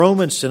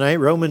Romans tonight,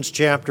 Romans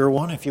chapter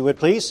 1, if you would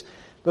please.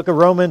 Book of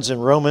Romans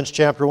and Romans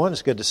chapter 1.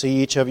 It's good to see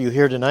each of you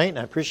here tonight, and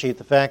I appreciate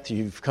the fact that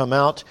you've come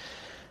out.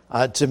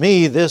 To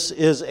me, this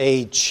is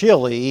a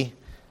chilly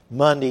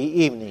Monday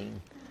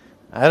evening.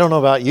 I don't know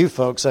about you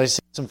folks. I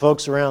see some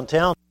folks around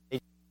town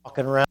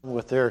walking around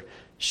with their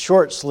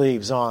short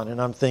sleeves on,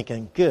 and I'm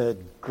thinking,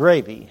 good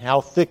gravy,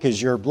 how thick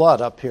is your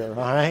blood up here, all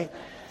right?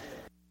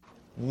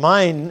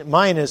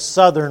 Mine is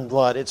southern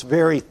blood. It's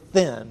very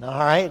thin, all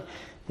right?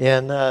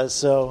 And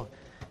so...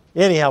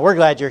 anyhow, we're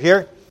glad you're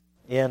here,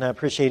 and I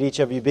appreciate each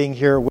of you being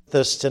here with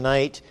us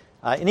tonight.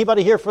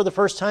 Anybody here for the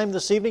first time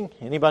this evening?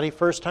 Anybody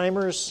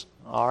first-timers?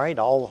 All right,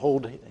 I'll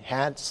hold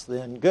hats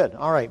then. Good.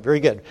 All right,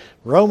 very good.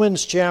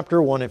 Romans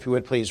chapter 1, if you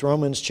would please.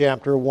 Romans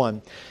chapter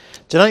 1.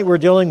 Tonight we're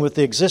dealing with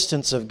the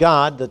existence of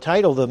God. The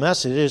title of the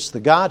message is The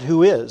God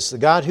Who Is. The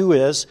God Who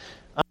Is,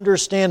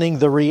 understanding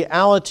the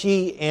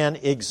reality and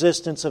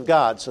existence of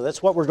God. So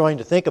that's what we're going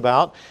to think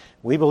about.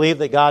 We believe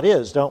that God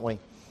is, don't we?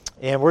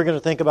 And we're going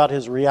to think about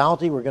His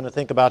reality. We're going to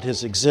think about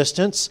His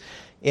existence.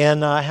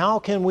 And how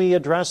can we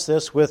address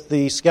this with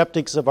the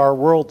skeptics of our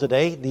world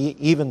today,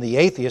 even the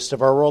atheists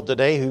of our world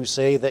today who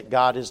say that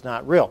God is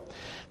not real?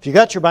 If you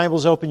got your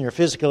Bibles open, you're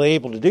physically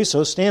able to do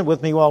so. Stand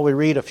with me while we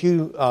read a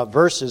few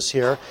verses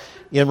here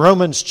in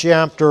Romans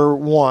chapter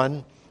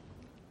 1,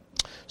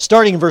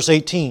 starting in verse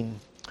 18.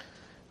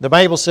 The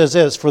Bible says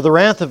this, "For the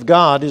wrath of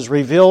God is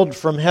revealed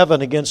from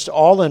heaven against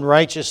all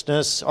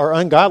unrighteousness or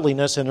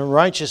ungodliness and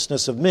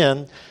unrighteousness of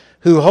men,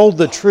 who hold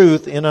the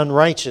truth in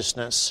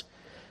unrighteousness.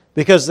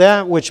 Because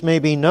that which may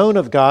be known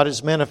of God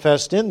is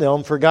manifest in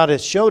them, for God hath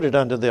showed it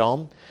unto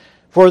them.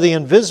 For the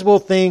invisible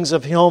things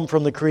of Him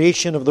from the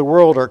creation of the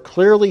world are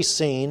clearly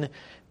seen,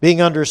 being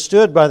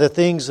understood by the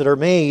things that are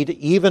made,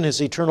 even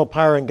His eternal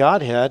power and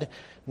Godhead."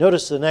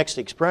 Notice the next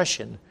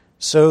expression.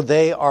 "So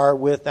they are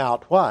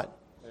without" what?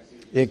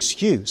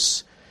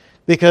 Excuse.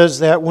 "Because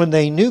that when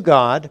they knew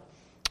God,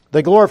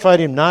 they glorified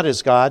Him not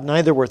as God,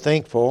 neither were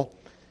thankful,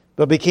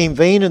 but became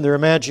vain in their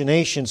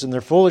imaginations, and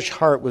their foolish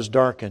heart was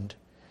darkened.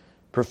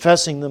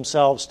 Professing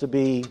themselves to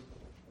be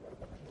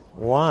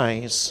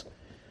wise,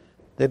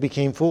 they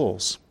became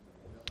fools,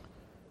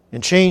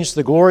 and changed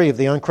the glory of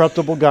the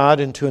uncorruptible God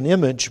into an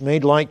image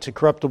made like to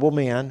corruptible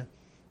man,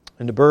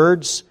 and to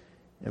birds,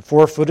 and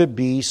four-footed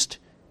beasts,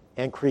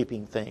 and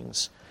creeping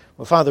things."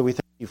 Well, Father, we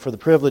thank You for the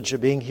privilege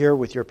of being here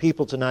with Your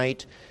people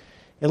tonight.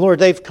 And Lord,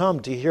 they've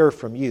come to hear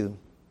from You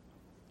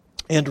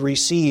and to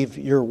receive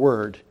Your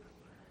word.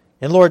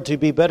 And Lord, to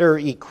be better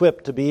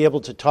equipped to be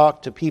able to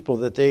talk to people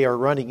that they are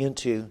running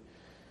into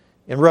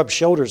and rub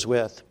shoulders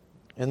with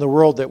in the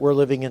world that we're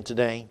living in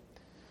today.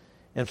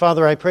 And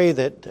Father, I pray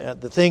that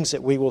the things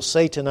that we will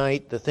say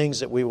tonight, the things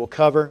that we will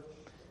cover,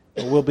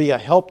 will be a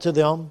help to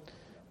them.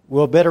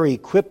 We'll better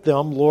equip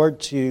them,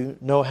 Lord, to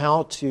know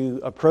how to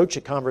approach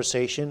a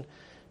conversation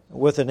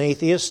with an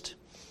atheist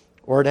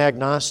or an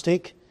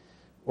agnostic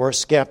or a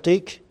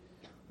skeptic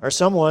or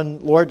someone,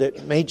 Lord,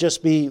 that may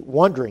just be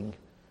wondering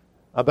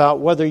about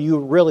whether You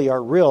really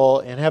are real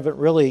and haven't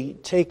really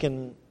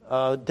taken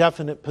a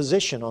definite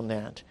position on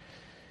that.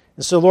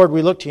 And so, Lord,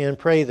 we look to You and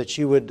pray that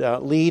You would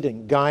lead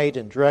and guide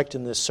and direct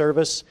in this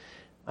service.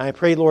 I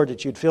pray, Lord,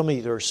 that You'd fill me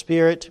with Your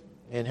Spirit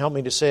and help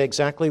me to say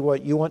exactly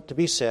what You want to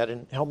be said,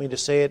 and help me to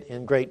say it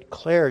in great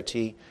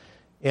clarity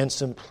and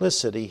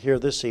simplicity here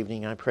this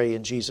evening. I pray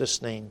in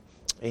Jesus' name.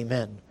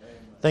 Amen.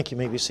 Thank you.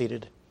 You may be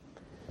seated.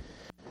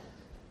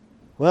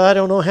 Well, I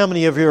don't know how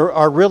many of you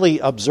are really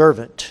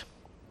observant.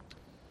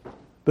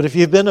 But if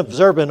you've been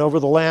observant over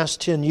the last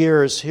 10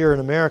 years here in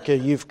America,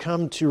 you've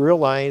come to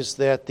realize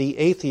that the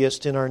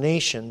atheists in our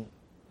nation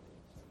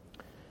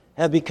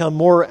have become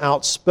more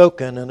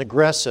outspoken and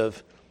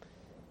aggressive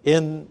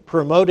in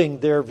promoting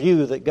their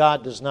view that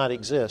God does not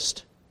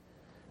exist.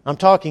 I'm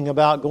talking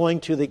about going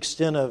to the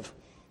extent of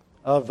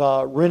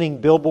renting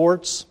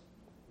billboards.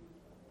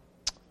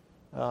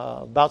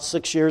 About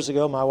 6 years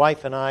ago, my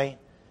wife and I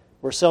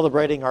were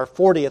celebrating our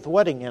 40th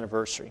wedding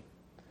anniversary.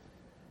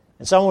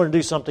 And so I wanted to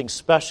do something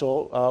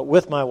special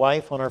with my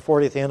wife on our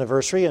 40th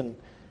anniversary.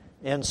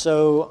 And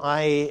so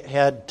I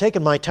had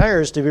taken my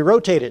tires to be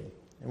rotated.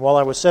 And while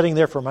I was sitting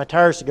there for my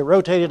tires to get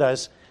rotated, I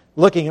was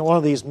looking at one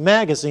of these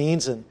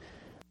magazines, and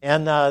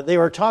they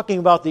were talking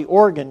about the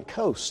Oregon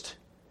coast.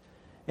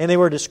 And they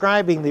were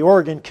describing the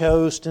Oregon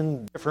coast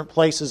and different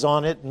places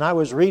on it. And I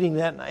was reading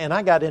that, and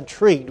I got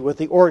intrigued with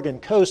the Oregon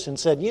coast and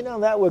said,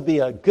 that would be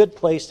a good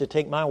place to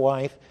take my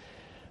wife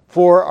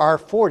for our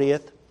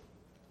 40th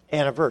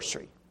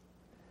anniversary.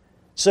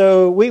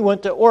 So we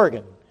went to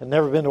Oregon. Had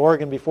never been to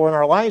Oregon before in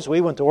our lives. We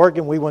went to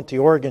Oregon. We went to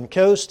the Oregon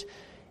coast.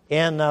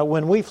 And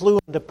when we flew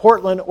into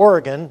Portland,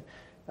 Oregon,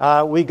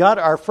 we got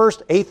our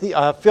first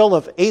fill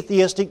of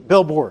atheistic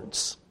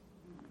billboards.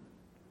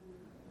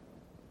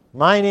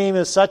 My name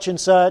is such and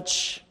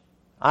such.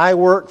 I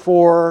work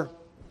for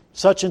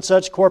such and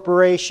such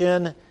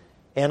corporation,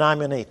 and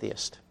I'm an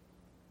atheist.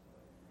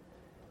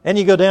 And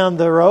you go down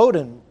the road,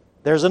 and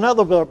there's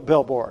another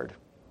billboard.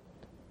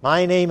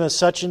 My name is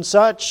such and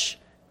such.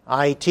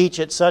 I teach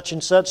at such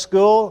and such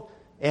school,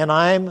 and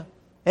I'm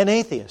an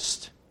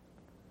atheist.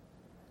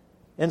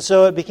 And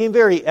so it became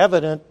very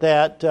evident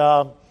that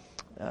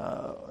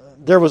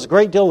there was a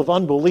great deal of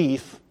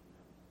unbelief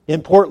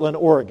in Portland,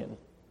 Oregon.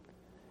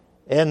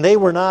 And they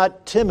were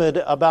not timid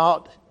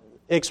about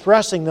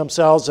expressing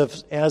themselves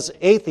as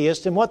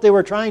atheists. And what they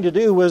were trying to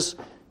do was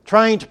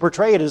trying to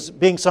portray it as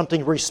being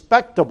something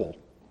respectable,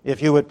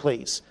 if you would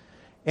please.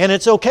 And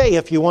it's okay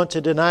if you want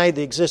to deny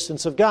the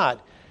existence of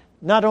God.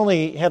 Not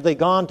only have they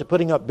gone to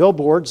putting up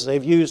billboards,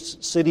 they've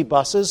used city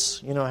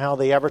buses, you know how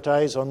they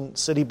advertise on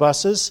city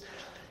buses,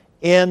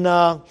 and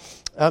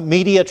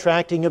media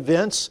attracting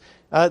events.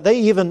 They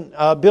even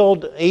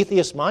build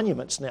atheist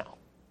monuments now.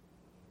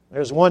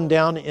 There's one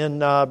down in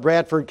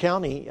Bradford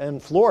County in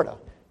Florida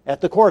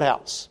at the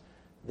courthouse.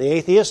 The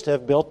atheists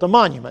have built a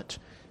monument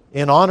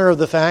in honor of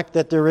the fact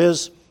that there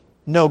is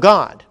no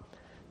God.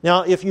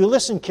 Now, if you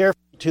listen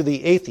carefully to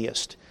the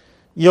atheist,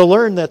 you'll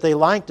learn that they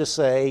like to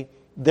say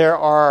there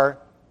are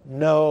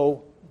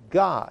no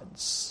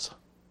gods.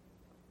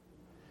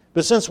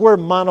 But since we're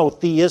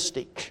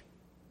monotheistic,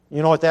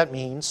 you know what that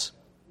means?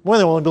 We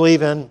only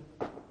believe in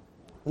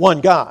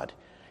one God.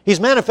 He's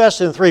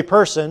manifested in three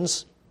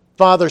persons,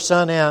 Father,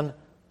 Son, and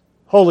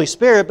Holy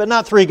Spirit, but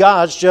not three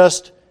gods,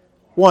 just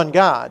one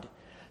God.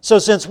 So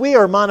since we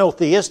are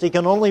monotheistic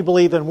and only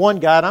believe in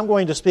one God, I'm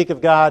going to speak of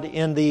God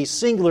in the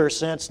singular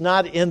sense,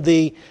 not in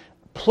the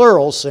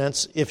plural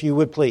sense, if you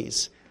would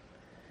please.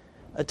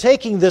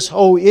 Taking this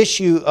whole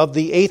issue of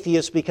the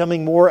atheist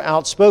becoming more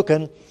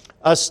outspoken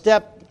a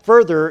step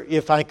further,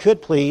 if I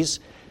could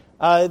please,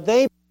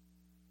 they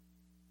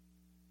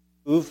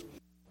prove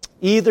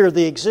either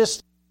the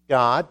existence of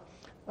God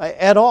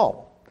at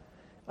all.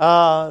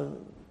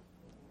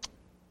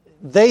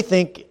 They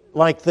think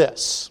like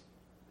this.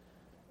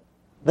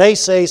 They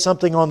say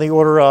something on the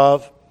order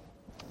of,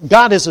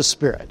 God is a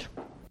spirit.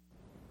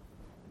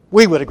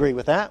 We would agree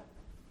with that,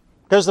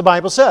 because the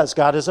Bible says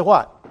God is a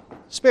what?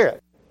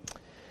 Spirit.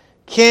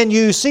 Can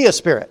you see a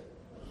spirit?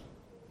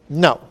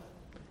 No.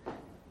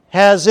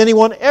 Has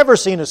anyone ever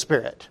seen a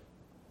spirit?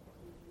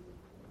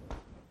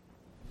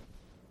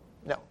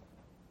 No.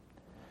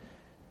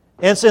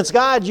 And since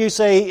God, you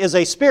say, is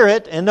a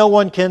spirit, and no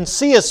one can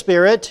see a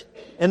spirit,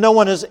 and no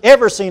one has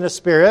ever seen a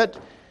spirit,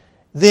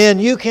 then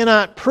you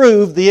cannot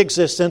prove the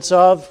existence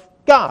of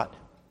God.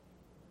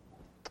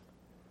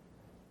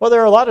 Well,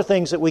 there are a lot of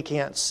things that we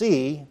can't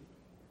see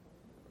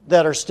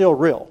that are still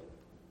real.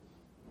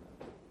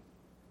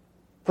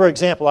 For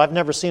example, I've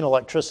never seen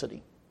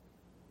electricity,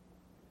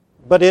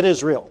 but it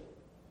is real.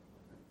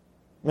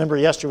 Remember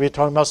yesterday we were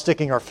talking about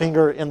sticking our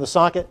finger in the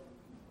socket?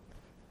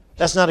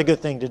 That's not a good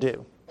thing to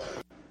do.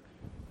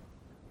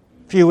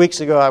 A few weeks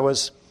ago I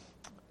was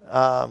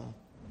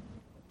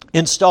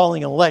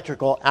installing an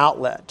electrical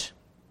outlet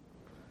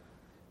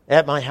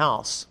at my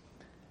house.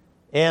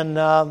 And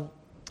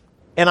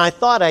I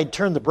thought I'd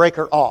turn the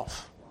breaker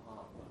off.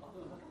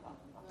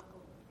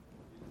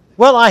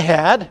 Well, I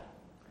had.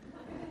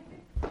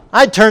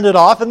 I turned it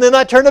off and then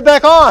I turned it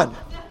back on.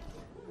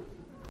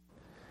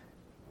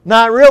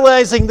 Not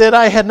realizing that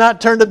I had not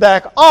turned it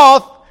back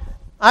off,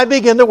 I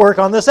began to work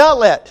on this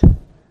outlet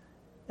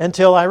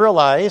until I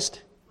realized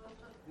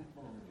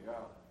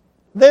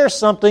there's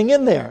something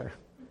in there.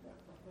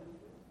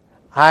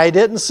 I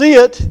didn't see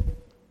it,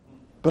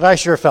 but I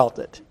sure felt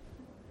it.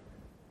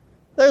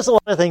 There's a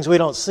lot of things we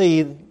don't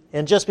see,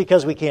 and just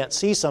because we can't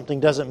see something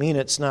doesn't mean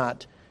it's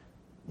not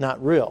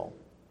real.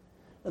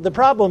 The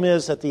problem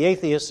is that the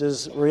atheist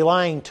is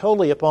relying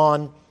totally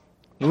upon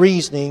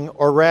reasoning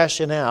or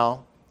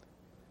rationale.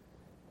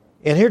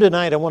 And here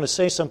tonight I want to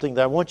say something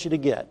that I want you to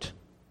get.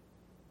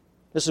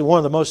 This is one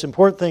of the most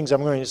important things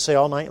I'm going to say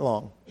all night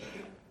long.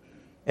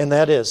 And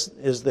that is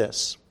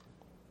this.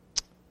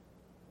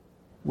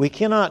 We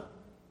cannot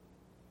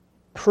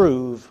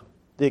prove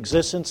the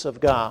existence of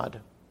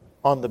God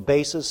on the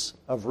basis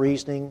of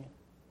reasoning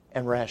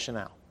and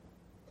rationale.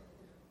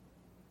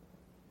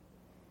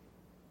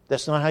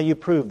 That's not how you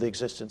prove the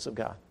existence of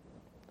God.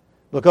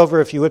 Look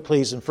over, if you would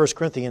please, in 1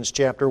 Corinthians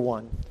chapter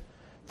 1.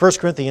 1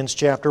 Corinthians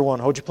chapter 1.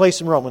 Hold your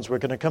place in Romans. We're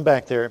going to come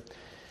back there.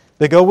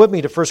 But go with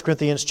me to 1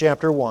 Corinthians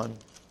chapter 1.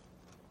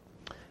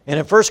 And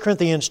in 1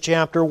 Corinthians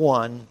chapter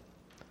 1,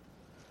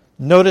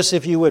 notice,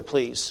 if you would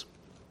please.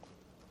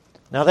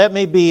 Now that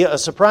may be a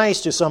surprise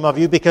to some of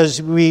you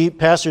because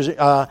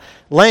Pastor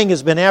Lang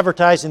has been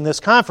advertising this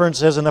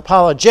conference as an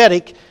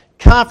apologetic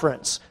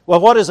conference.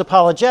 Well, what is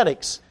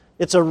apologetics?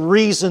 It's a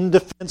reasoned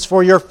defense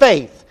for your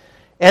faith.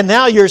 And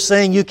now you're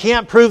saying you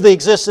can't prove the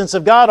existence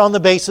of God on the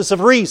basis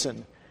of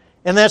reason.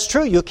 And that's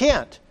true, you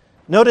can't.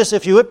 Notice,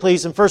 if you would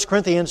please, in 1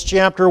 Corinthians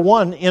chapter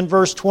 1 in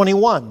verse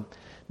 21.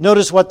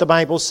 Notice what the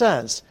Bible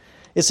says.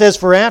 It says,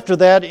 "For after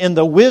that, in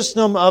the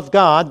wisdom of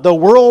God, the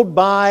world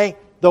by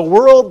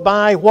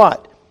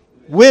what?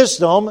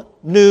 Wisdom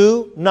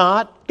knew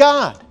not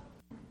God."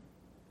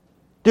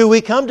 Do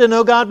we come to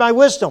know God by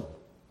wisdom?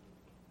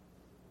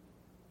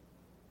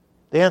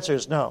 The answer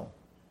is no.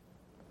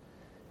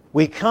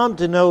 We come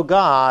to know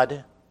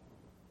God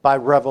by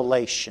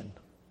revelation.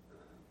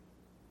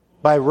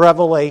 By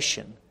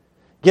revelation.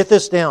 Get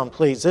this down,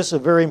 please. This is a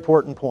very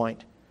important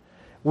point.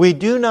 We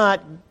do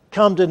not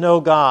come to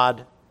know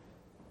God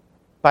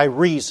by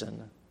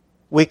reason.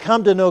 We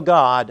come to know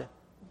God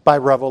by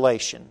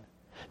revelation.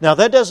 Now,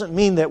 that doesn't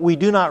mean that we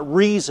do not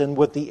reason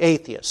with the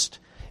atheist.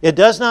 It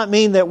does not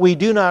mean that we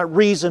do not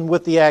reason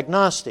with the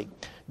agnostic.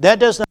 That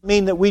does not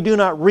mean that we do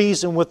not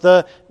reason with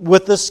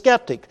the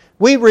skeptic.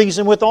 We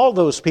reason with all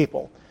those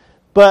people.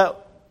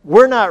 But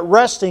we're not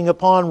resting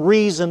upon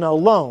reason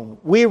alone.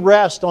 We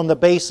rest on the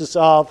basis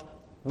of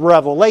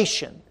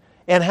revelation.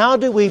 And how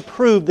do we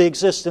prove the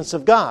existence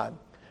of God?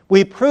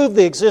 We prove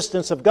the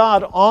existence of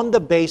God on the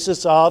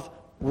basis of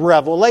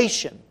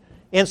revelation.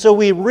 And so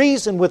we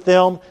reason with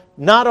them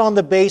not on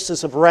the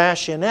basis of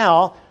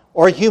rationale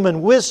or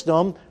human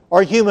wisdom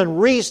or human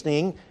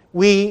reasoning.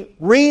 We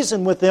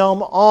reason with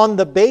them on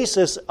the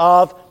basis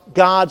of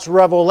God's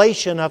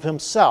revelation of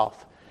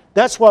Himself.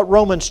 That's what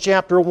Romans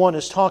chapter 1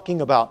 is talking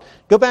about.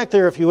 Go back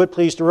there, if you would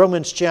please, to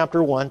Romans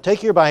chapter 1.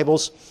 Take your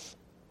Bibles.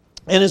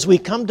 And as we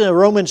come to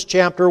Romans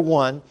chapter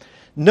 1,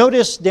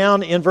 notice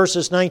down in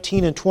verses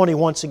 19 and 20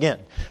 once again.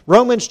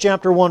 Romans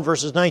chapter 1,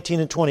 verses 19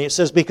 and 20. It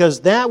says,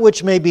 "Because that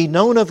which may be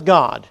known of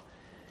God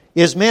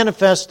is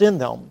manifest in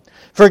them.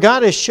 For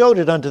God has showed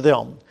it unto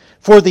them.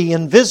 For the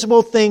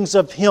invisible things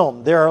of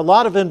Him." There are a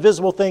lot of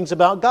invisible things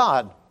about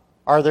God,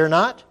 are there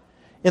not?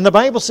 And the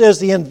Bible says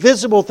the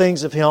invisible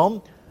things of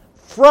Him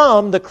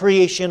from the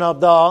creation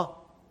of the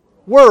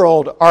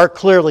world are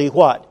clearly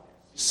what?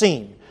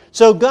 Seen.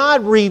 So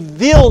God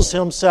reveals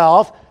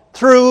Himself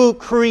through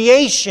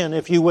creation,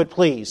 if you would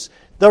please.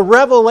 The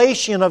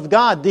revelation of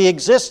God, the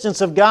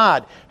existence of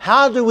God.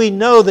 How do we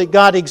know that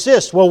God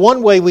exists? Well,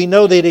 one way we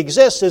know that He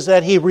exists is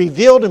that He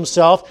revealed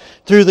Himself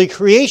through the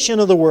creation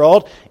of the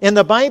world. And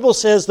the Bible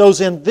says those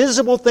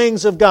invisible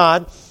things of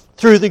God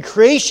through the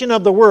creation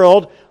of the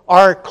world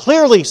are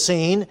clearly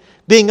seen,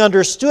 being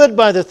understood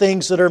by the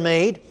things that are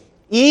made,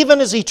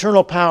 even as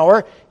eternal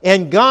power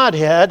and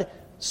Godhead,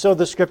 so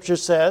the Scripture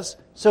says,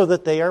 so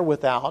that they are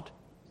without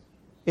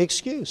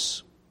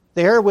excuse.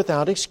 They are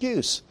without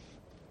excuse.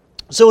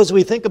 So as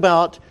we think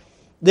about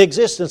the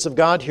existence of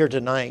God here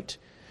tonight,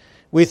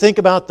 we think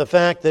about the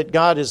fact that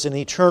God is an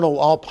eternal,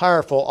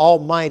 all-powerful,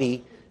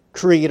 almighty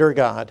Creator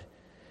God.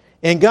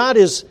 And God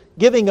is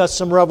giving us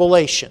some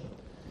revelation.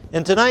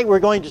 And tonight we're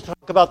going to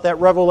talk about that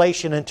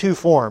revelation in two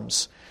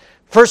forms.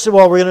 First of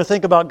all, we're going to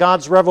think about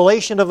God's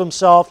revelation of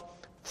Himself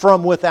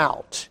from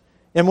without.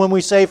 And when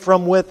we say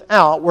from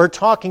without, we're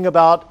talking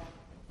about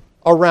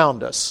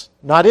around us.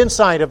 Not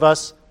inside of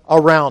us,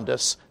 around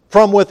us.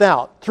 From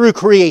without, through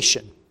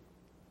creation.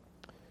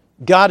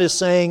 God is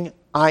saying,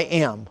 I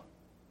am.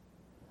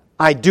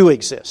 I do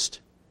exist.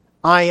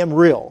 I am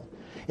real.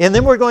 And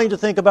then we're going to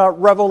think about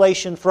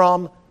revelation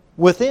from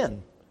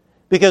within.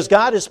 Because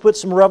God has put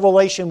some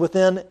revelation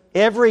within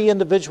every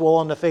individual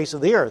on the face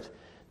of the earth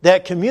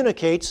that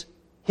communicates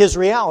His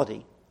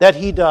reality, that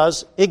He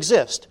does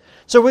exist.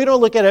 So we're going to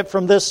look at it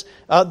from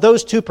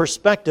those two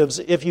perspectives,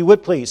 if you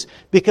would please.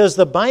 Because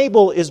the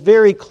Bible is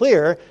very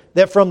clear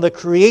that from the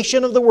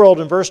creation of the world,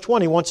 in verse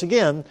 20, once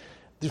again,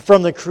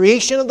 from the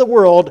creation of the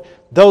world,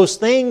 those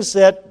things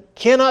that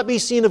cannot be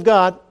seen of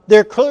God,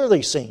 they're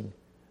clearly seen.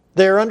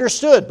 They're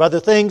understood by the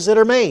things that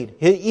are made,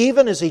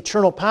 even as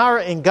eternal power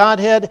and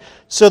Godhead,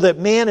 so that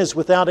man is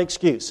without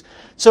excuse.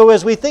 So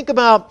as we think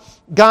about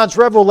God's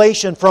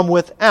revelation from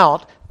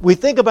without, we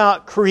think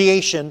about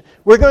creation,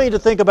 we're going to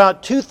think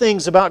about two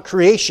things about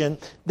creation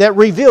that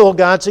reveal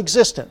God's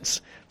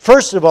existence.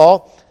 First of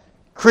all,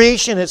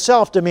 creation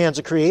itself demands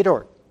a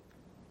creator.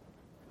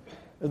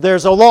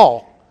 There's a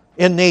law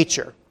in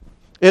nature.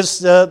 It's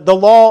the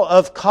law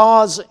of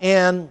cause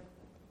and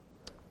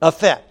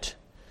effect.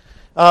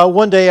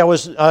 One day I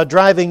was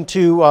driving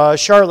to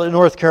Charlotte,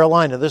 North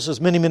Carolina. This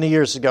was many, many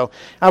years ago.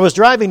 I was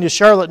driving to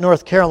Charlotte,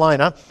 North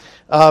Carolina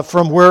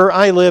from where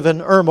I live in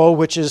Irmo,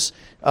 which is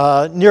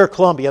near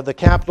Columbia, the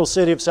capital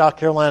city of South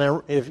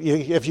Carolina.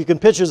 If you can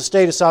picture the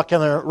state of South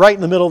Carolina, right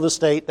in the middle of the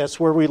state, that's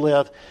where we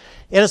live.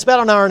 And it's about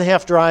an hour and a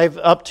half drive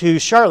up to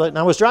Charlotte. And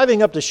I was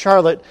driving up to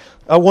Charlotte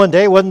one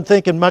day, wasn't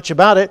thinking much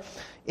about it.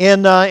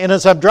 And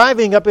as I'm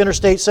driving up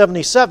Interstate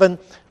 77,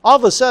 all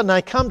of a sudden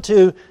I come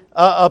to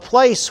a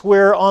place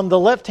where on the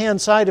left-hand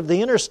side of the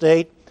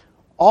interstate,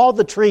 all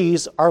the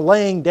trees are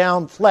laying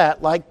down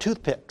flat like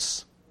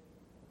toothpicks.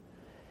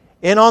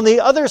 And on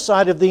the other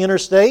side of the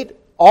interstate,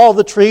 all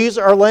the trees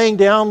are laying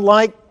down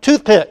like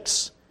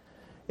toothpicks.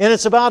 And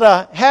it's about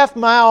a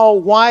half-mile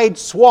wide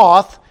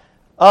swath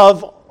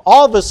of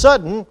all of a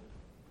sudden,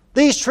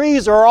 these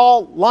trees are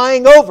all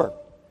lying over.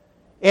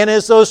 And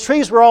as those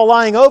trees were all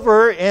lying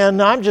over,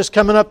 and I'm just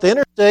coming up the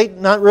interstate,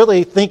 not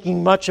really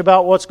thinking much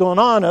about what's going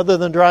on other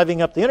than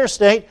driving up the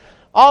interstate,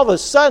 all of a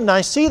sudden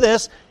I see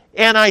this,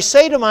 and I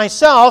say to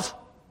myself,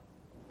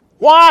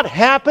 what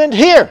happened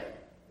here?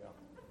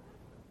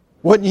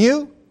 Wouldn't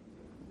you?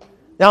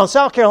 Now in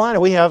South Carolina,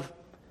 we have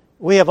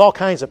all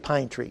kinds of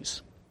pine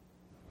trees.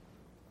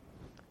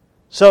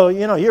 So,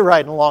 you're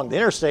riding along the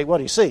interstate, what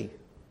do you see?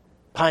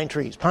 Pine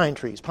trees, pine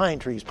trees, pine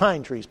trees,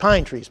 pine trees,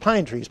 pine trees,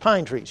 pine trees,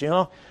 pine trees,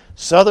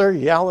 Southern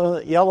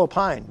yellow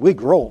pine. We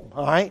grow them,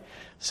 all right?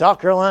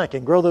 South Carolina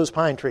can grow those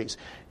pine trees.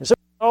 And so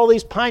all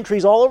these pine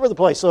trees all over the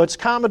place, so it's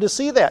common to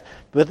see that.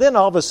 But then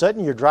all of a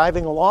sudden you're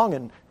driving along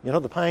and,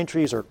 the pine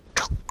trees are...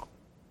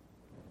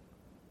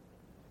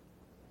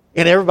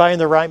 And everybody in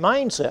their right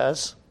mind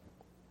says,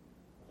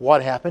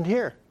 what happened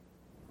here?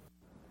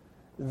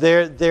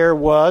 There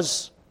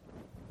was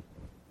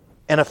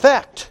an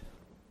effect,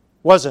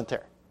 wasn't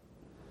there?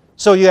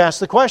 So you ask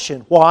the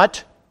question,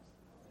 what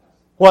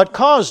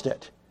caused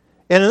it?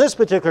 And in this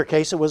particular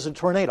case, it was a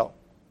tornado.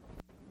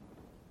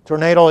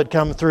 Tornado had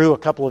come through a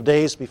couple of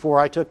days before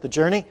I took the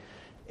journey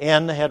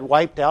and had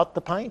wiped out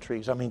the pine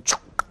trees. I mean,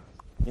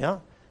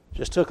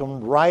 just took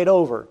them right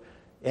over.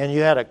 And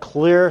you had a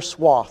clear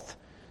swath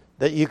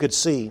that you could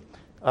see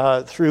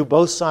through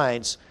both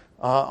sides,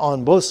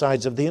 on both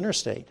sides of the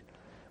interstate.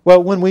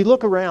 Well, when we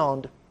look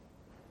around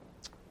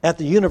at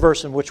the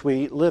universe in which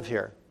we live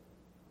here,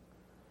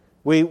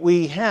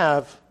 we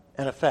have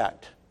an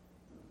effect.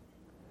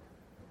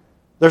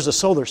 There's a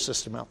solar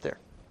system out there.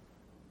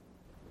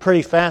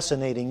 Pretty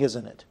fascinating,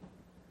 isn't it?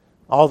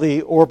 All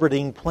the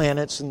orbiting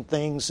planets and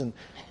things. And,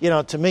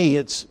 to me,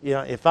 it's,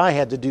 if I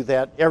had to do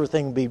that,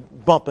 everything would be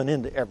bumping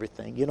into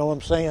everything. You know what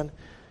I'm saying?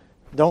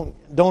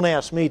 Don't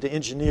ask me to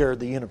engineer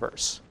the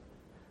universe.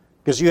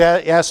 Because you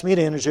ask me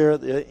to engineer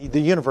the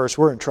universe,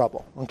 we're in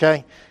trouble,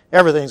 okay?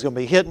 Everything's going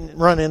to be hitting,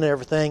 running into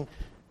everything,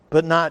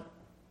 but not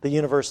the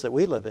universe that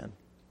we live in.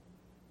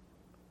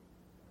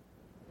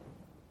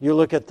 You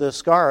look at the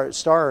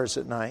stars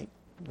at night,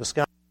 the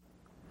sky.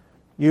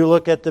 You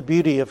look at the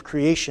beauty of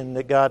creation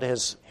that God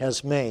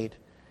has made.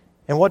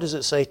 And what does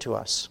it say to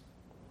us?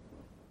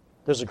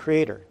 There's a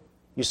creator.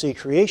 You see,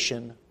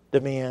 creation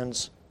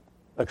demands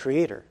a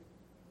creator.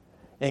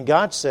 And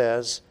God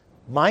says,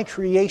 my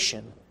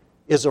creation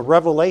is a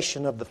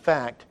revelation of the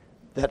fact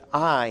that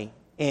I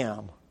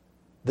am,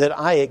 that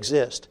I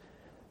exist.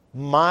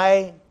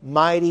 My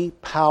mighty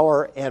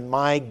power and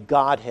my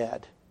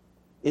Godhead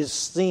is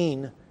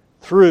seen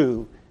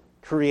through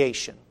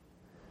creation.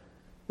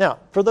 Now,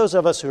 for those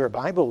of us who are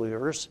Bible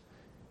believers,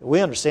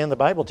 we understand the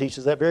Bible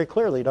teaches that very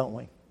clearly, don't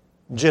we?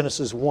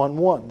 Genesis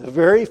 1:1, the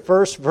very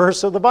first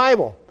verse of the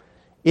Bible.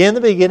 In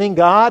the beginning,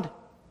 God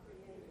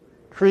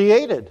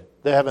created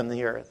the heaven and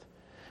the earth.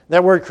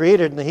 That word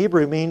created in the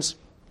Hebrew means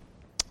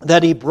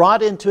that He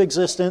brought into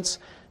existence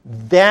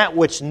that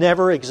which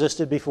never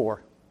existed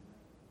before.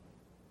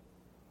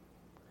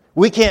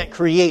 We can't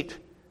create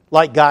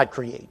like God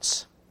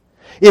creates.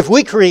 If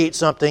we create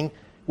something,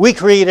 we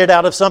create it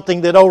out of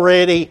something that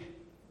already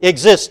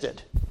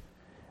existed.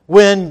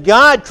 When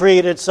God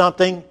created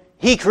something,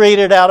 He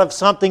created out of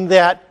something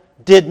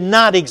that did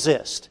not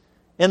exist.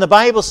 And the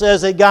Bible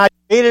says that God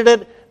created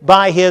it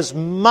by His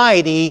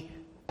mighty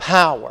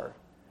power.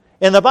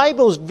 And the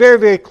Bible is very,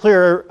 very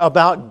clear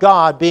about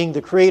God being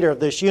the creator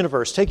of this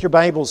universe. Take your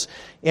Bibles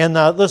and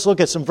let's look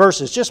at some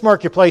verses. Just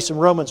mark your place in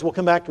Romans. We'll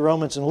come back to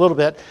Romans in a little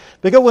bit.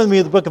 But go with me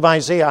to the book of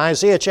Isaiah.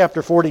 Isaiah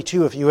chapter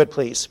 42, if you would,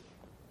 please.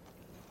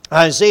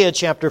 Isaiah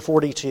chapter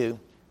 42.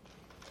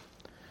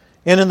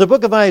 And in the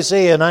book of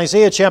Isaiah, in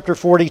Isaiah chapter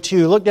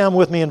 42, look down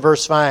with me in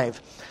verse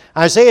 5.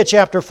 Isaiah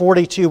chapter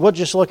 42, we'll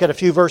just look at a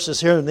few verses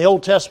here in the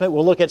Old Testament.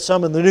 We'll look at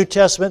some in the New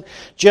Testament,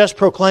 just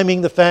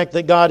proclaiming the fact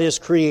that God is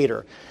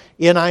creator.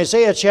 In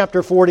Isaiah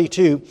chapter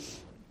 42,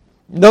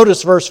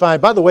 notice verse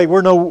 5. By the way, we're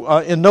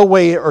in no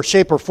way or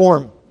shape or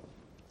form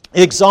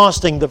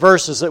exhausting the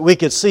verses that we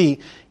could see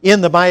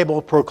in the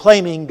Bible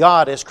proclaiming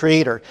God as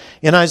creator.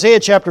 In Isaiah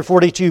chapter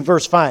 42,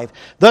 verse 5,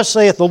 thus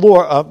saith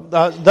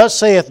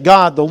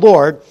God the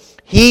Lord,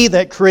 He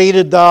that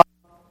created the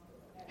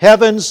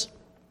heavens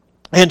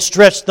and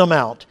stretched them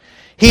out,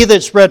 He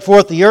that spread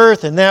forth the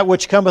earth and that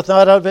which cometh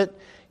out of it,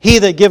 He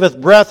that giveth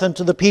breath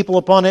unto the people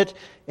upon it,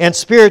 and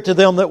spirit to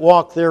them that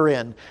walk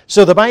therein.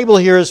 So the Bible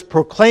here is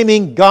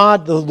proclaiming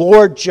God, the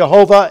Lord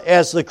Jehovah,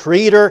 as the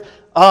creator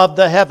of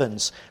the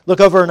heavens. Look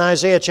over in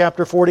Isaiah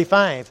chapter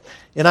 45.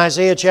 In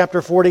Isaiah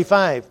chapter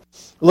 45,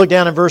 look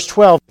down in verse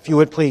 12, if you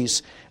would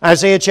please.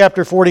 Isaiah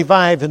chapter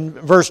 45 and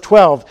verse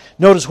 12.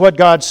 Notice what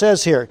God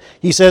says here.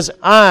 He says,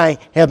 I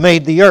have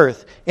made the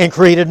earth and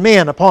created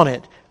man upon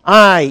it.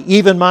 I,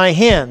 even my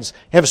hands,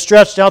 have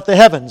stretched out the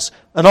heavens,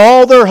 and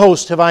all their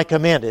host have I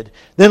commanded.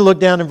 Then look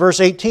down in verse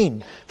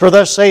 18. For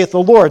thus saith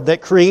the Lord that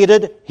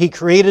created, He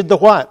created the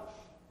what?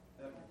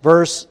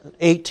 Verse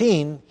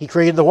 18, He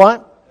created the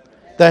what?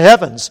 The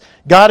heavens.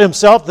 God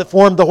Himself that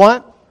formed the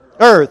what?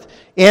 Earth,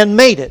 and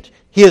made it.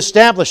 He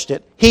established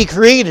it. He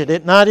created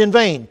it not in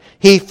vain.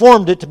 He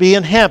formed it to be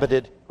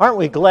inhabited. Aren't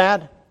we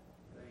glad?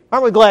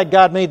 Aren't we glad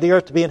God made the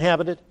earth to be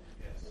inhabited?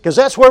 Because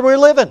that's where we're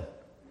living.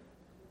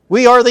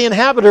 We are the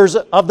inhabitants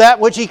of that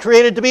which He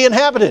created to be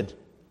inhabited.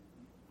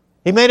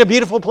 He made a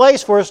beautiful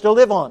place for us to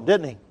live on,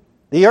 didn't He?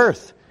 The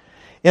earth.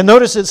 And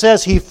notice it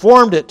says He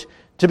formed it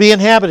to be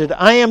inhabited.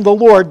 I am the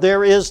Lord,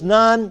 there is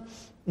none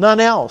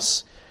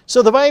else.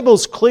 So the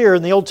Bible's clear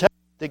in the Old Testament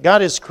that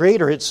God is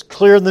creator. It's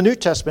clear in the New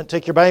Testament.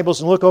 Take your Bibles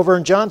and look over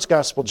in John's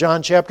Gospel,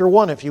 John chapter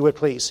 1, if you would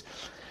please.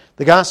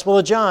 The Gospel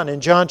of John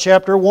in John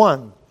chapter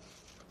 1.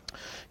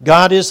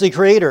 God is the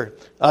creator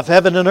of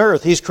heaven and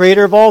earth. He's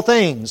creator of all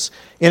things.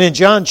 And in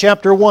John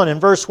chapter 1 and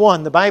verse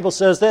 1, the Bible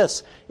says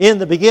this, in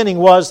the beginning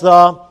was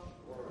the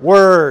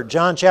Word.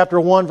 John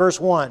chapter 1 verse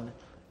 1.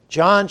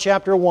 John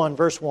chapter 1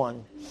 verse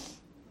 1.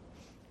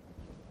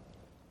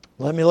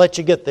 Let me let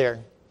you get there.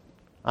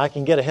 I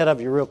can get ahead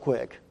of you real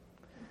quick.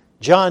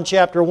 John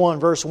chapter 1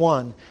 verse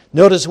 1.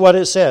 Notice what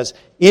it says.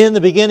 In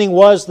the beginning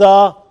was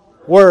the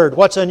Word.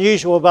 What's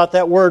unusual about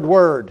that word,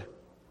 Word?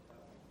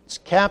 It's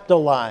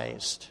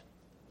capitalized.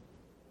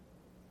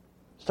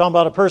 It's talking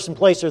about a person,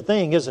 place, or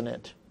thing, isn't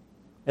it?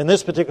 In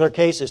this particular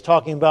case, it's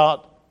talking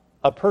about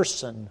a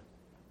person.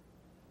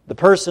 The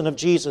person of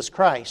Jesus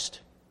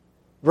Christ.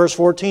 Verse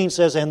 14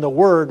 says, and the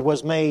Word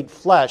was made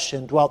flesh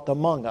and dwelt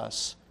among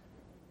us.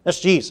 That's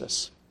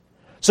Jesus.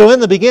 So in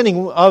the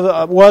beginning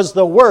was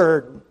the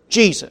Word,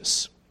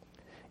 Jesus.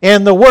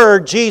 And the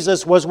Word,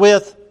 Jesus, was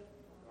with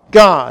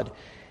God.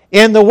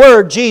 And the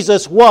Word,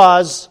 Jesus,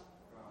 was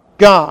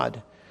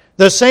God.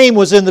 The same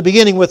was in the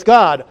beginning with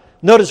God.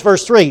 Notice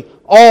verse 3.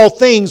 All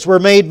things were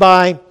made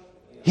by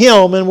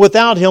Him, and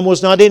without Him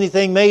was not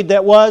anything made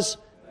that was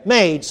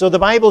made. So the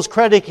Bible is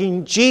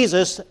crediting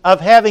Jesus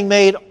of having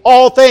made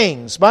all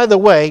things. By the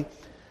way,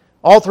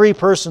 all three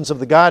persons of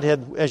the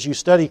Godhead, as you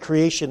study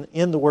creation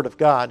in the Word of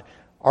God,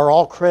 are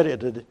all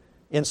credited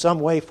in some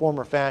way, form,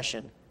 or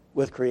fashion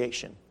with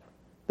creation.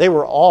 They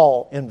were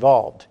all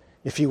involved,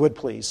 if you would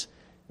please,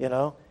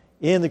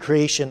 in the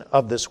creation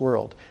of this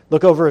world.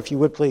 Look over, if you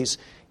would please,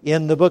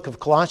 in the book of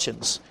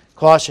Colossians.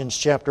 Colossians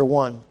chapter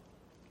 1.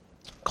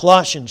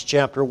 Colossians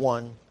chapter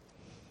 1.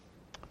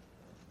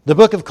 The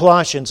book of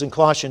Colossians in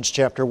Colossians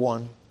chapter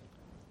 1.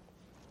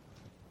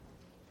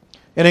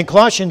 And in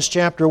Colossians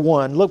chapter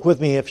 1, look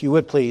with me if you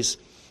would please,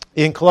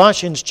 in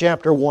Colossians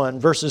chapter 1,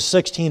 verses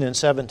 16 and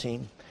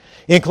 17.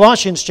 In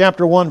Colossians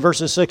chapter 1,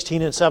 verses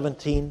 16 and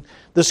 17,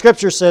 the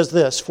Scripture says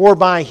this, for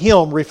by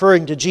Him,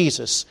 referring to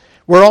Jesus,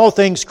 were all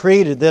things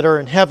created that are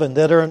in heaven,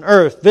 that are in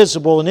earth,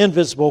 visible and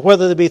invisible,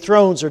 whether they be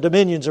thrones or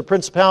dominions or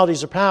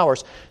principalities or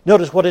powers.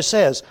 Notice what it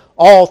says.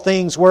 All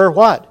things were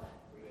what?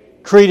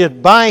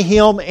 Created by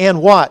Him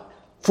and what?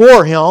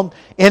 For Him.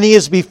 And He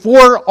is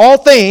before all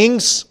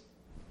things.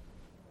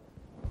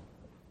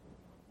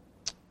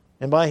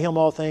 And by Him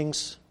all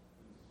things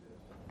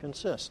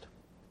consist.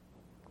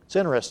 It's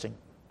interesting.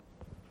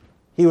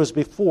 He was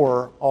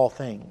before all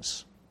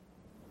things.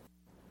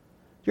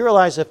 Do you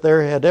realize if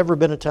there had ever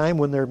been a time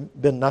when there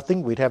had been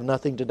nothing, we'd have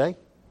nothing today?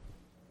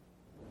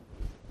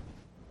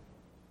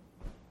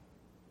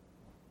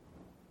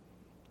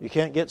 You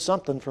can't get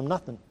something from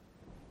nothing.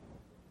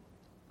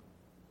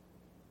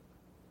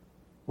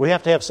 We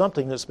have to have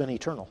something that's been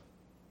eternal.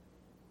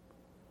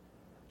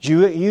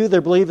 You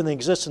either believe in the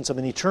existence of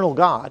an eternal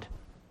God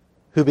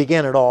who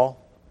began it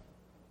all,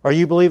 or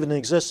you believe in the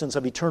existence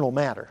of eternal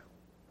matter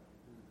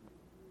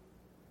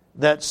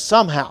that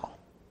somehow,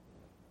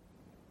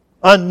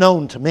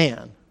 unknown to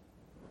man,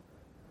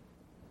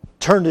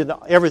 turned into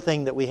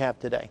everything that we have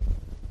today.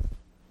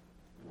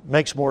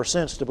 Makes more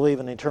sense to believe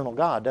in an eternal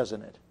God,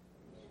 doesn't it?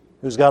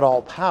 Who's got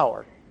all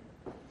power.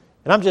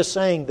 And I'm just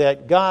saying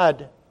that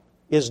God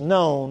is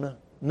known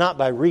not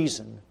by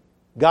reason.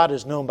 God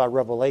is known by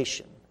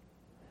revelation.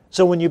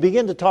 So when you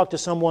begin to talk to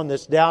someone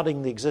that's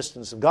doubting the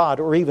existence of God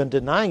or even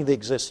denying the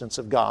existence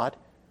of God,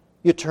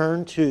 you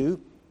turn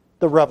to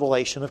the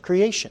revelation of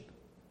creation.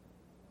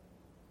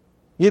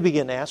 You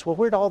begin to ask, well,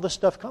 where'd all this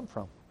stuff come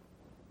from?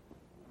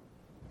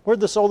 Where'd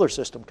the solar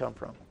system come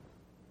from?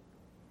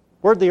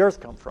 Where'd the earth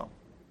come from?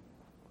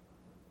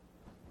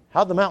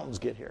 How'd the mountains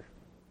get here?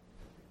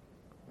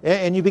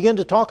 And you begin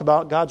to talk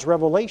about God's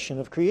revelation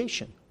of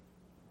creation.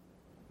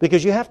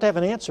 Because you have to have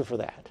an answer for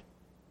that.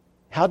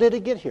 How did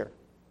it get here?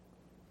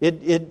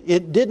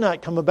 It did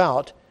not come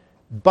about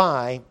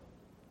by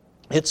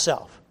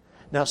itself.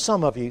 Now,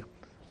 some of you,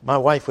 my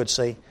wife would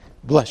say,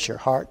 bless your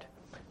heart.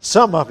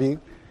 Some of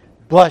you,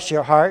 bless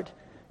your heart,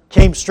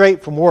 came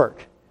straight from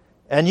work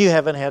and you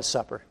haven't had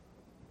supper.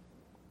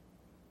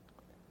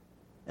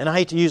 And I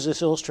hate to use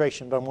this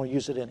illustration, but I'm going to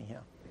use it anyhow.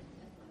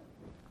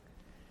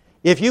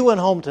 If you went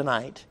home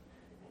tonight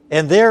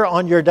and there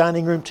on your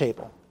dining room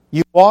table,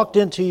 you walked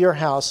into your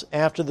house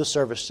after the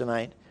service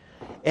tonight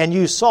and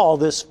you saw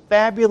this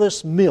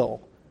fabulous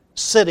meal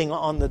sitting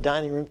on the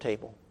dining room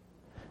table.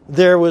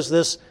 There was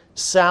this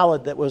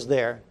salad that was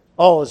there.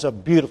 Oh, it was a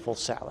beautiful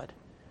salad.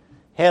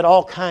 Had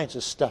all kinds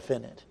of stuff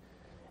in it.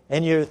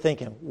 And you're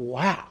thinking,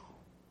 wow,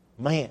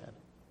 man,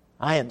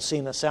 I hadn't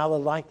seen a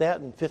salad like that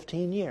in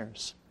 15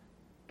 years.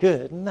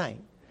 Good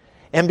night.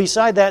 And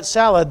beside that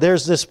salad,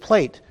 there's this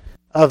plate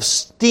of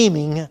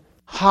steaming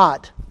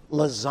hot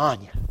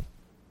lasagna.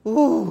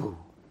 Ooh,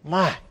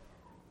 my.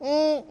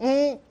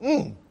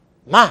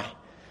 My.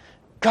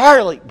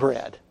 Garlic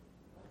bread.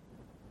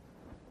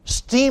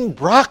 Steamed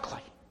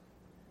broccoli.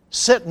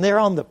 Sitting there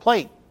on the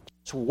plate,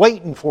 just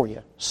waiting for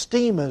you.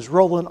 Steam is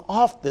rolling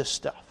off this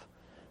stuff.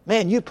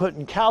 Man, you're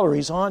putting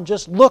calories on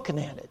just looking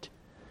at it.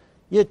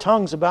 Your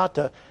tongue's about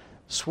to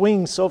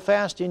swing so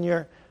fast in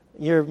your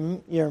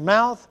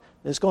mouth,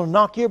 it's going to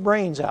knock your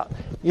brains out.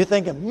 You're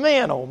thinking,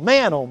 man, oh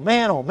man, oh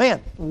man, oh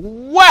man.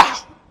 Wow!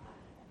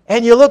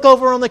 And you look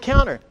over on the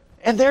counter,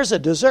 and there's a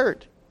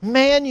dessert.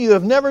 Man, you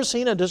have never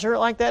seen a dessert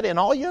like that in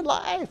all your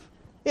life.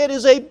 It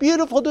is a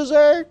beautiful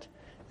dessert.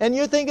 And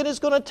you're thinking it's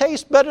going to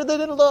taste better than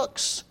it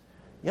looks.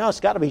 You know, it's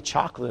got to be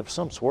chocolate of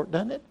some sort,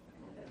 doesn't it?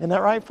 Isn't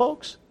that right,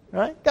 folks?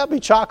 Right? Got to be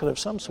chocolate of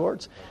some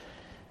sorts.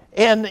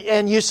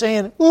 And you're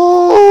saying,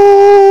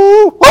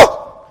 ooh, whoo,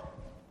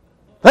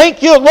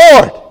 thank you,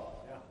 Lord.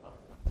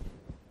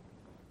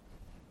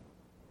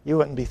 You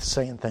wouldn't be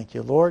saying, thank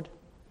you, Lord.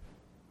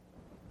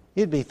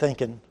 You'd be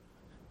thinking,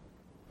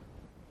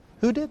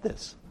 who did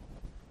this?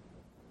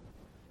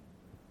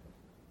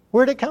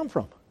 Where did it come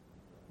from?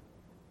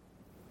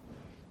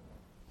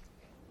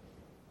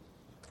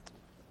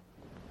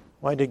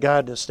 Why did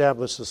God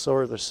establish the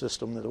solar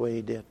system the way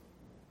He did?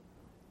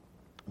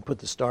 And put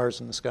the stars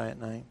in the sky at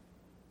night?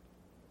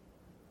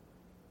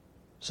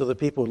 So that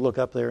people would look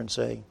up there and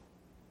say,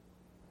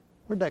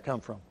 where'd that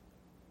come from?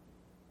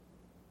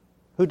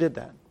 Who did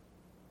that?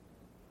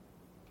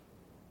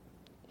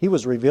 He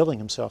was revealing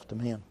Himself to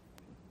man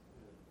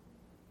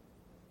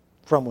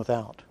from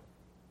without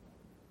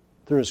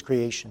through His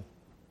creation.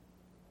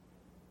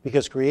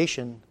 Because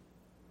creation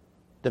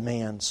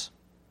demands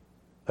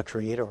a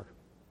creator.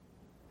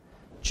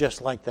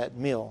 Just like that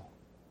meal.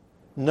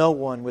 No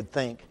one would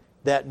think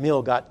that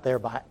meal got there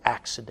by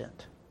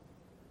accident.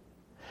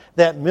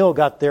 That meal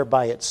got there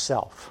by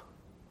itself.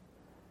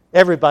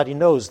 Everybody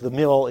knows the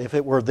meal, if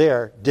it were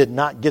there, did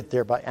not get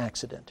there by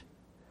accident.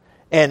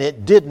 And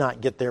it did not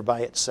get there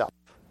by itself.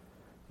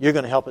 You're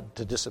going to help it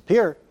to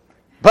disappear,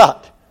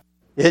 but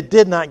it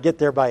did not get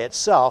there by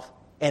itself,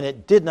 and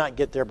it did not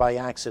get there by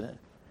accident.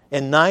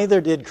 And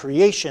neither did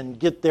creation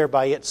get there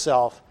by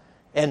itself,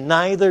 and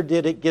neither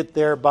did it get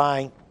there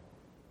by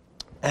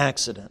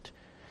accident.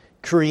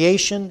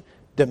 Creation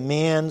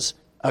demands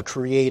a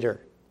creator.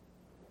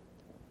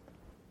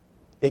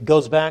 It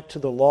goes back to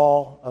the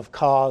law of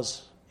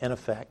cause and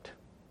effect.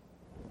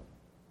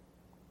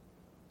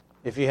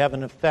 If you have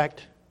an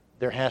effect,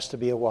 there has to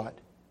be a what?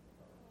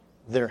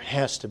 There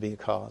has to be a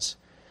cause.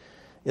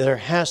 There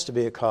has to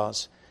be a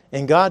cause.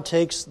 And God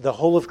takes the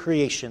whole of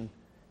creation,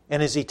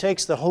 and as He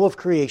takes the whole of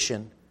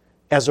creation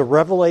as a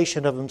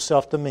revelation of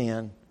Himself to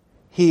man,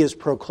 He is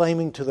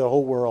proclaiming to the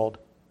whole world,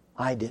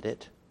 I did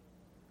it.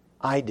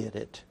 I did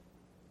it.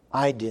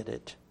 I did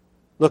it.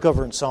 Look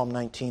over in Psalm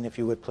 19, if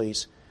you would,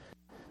 please.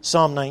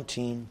 Psalm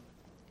 19.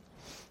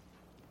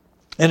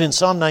 And in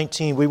Psalm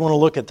 19, we want to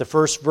look at the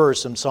first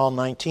verse in Psalm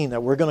 19. Now,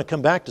 we're going to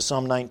come back to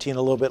Psalm 19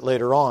 a little bit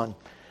later on.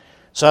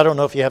 So I don't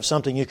know if you have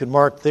something you can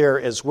mark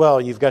there as well.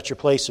 You've got your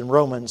place in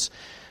Romans.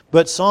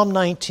 But Psalm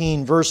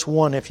 19, verse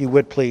 1, if you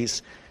would,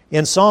 please.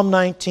 In Psalm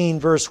 19,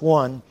 verse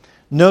 1,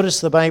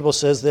 notice the Bible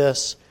says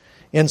this.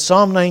 In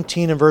Psalm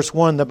 19 and verse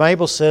 1, the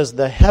Bible says,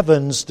 the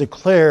heavens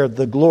declare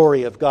the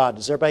glory of God.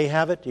 Does everybody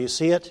have it? Do you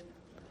see it?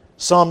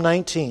 Psalm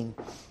 19.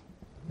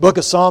 Book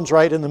of Psalms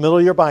right in the middle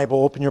of your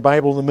Bible. Open your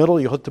Bible in the middle,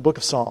 you hit the book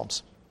of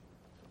Psalms.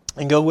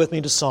 And go with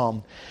me to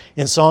Psalm.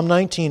 In Psalm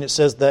 19 it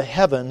says, the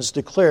heavens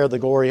declare the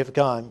glory of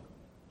God.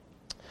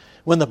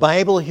 When the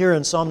Bible here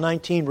in Psalm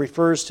 19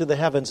 refers to the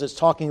heavens, it's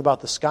talking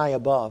about the sky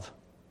above.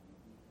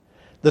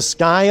 The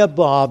sky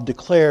above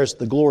declares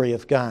the glory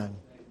of God.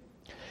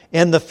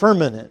 And the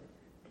firmament,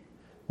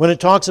 when it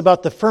talks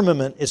about the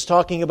firmament, it's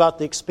talking about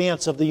the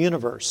expanse of the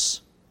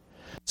universe.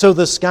 So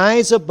the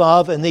skies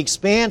above and the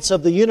expanse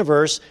of the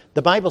universe,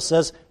 the Bible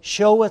says,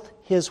 showeth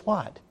His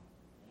what?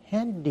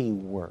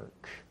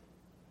 Handiwork.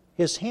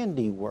 His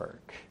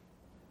handiwork.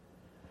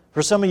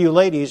 For some of you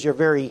ladies, you're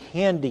very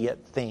handy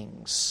at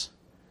things.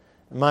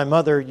 My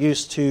mother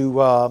used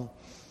to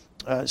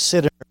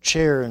sit in her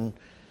chair and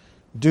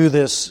do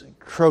this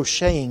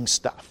crocheting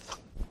stuff.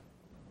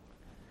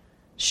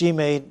 She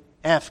made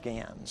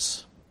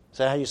Afghans. Is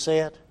that how you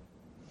say it?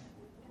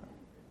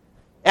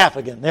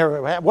 Afghan,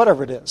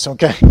 whatever it is,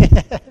 okay?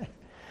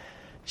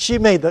 She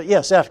made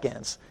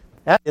Afghans.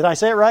 Did I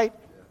say it right?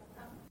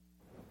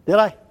 Did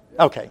I?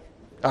 Okay.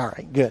 All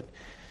right, good.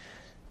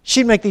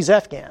 She'd make these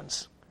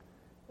Afghans.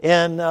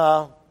 And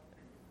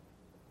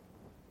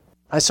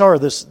I saw her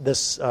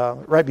this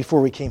right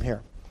before we came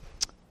here.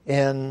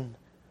 And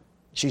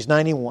she's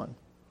 91.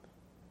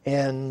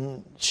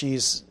 And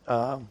she's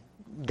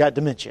got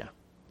dementia.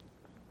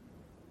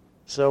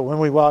 So when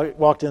we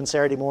walked in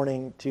Saturday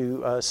morning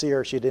to see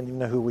her, she didn't even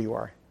know who we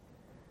were.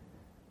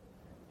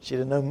 She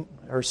didn't know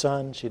her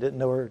son. She didn't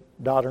know her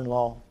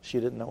daughter-in-law. She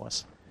didn't know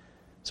us.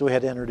 So we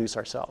had to introduce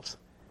ourselves.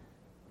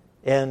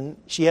 And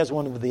she has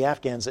one of the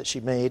Afghans that she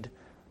made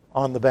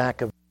on the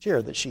back of the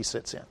chair that she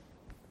sits in.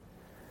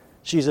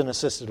 She's in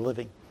assisted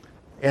living.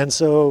 And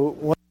so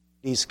one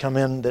of the ladies come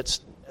in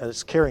that's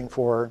caring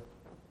for her,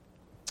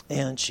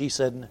 and she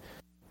said,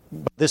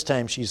 this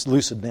time she's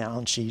lucid now,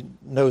 and she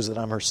knows that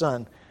I'm her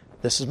son.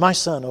 This is my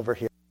son over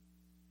here.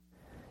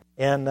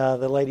 And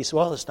the lady said,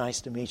 well, it's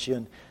nice to meet you.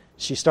 And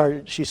she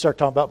started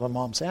talking about my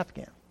mom's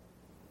Afghan.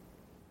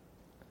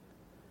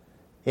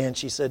 And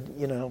she said,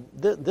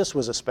 this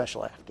was a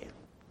special Afghan.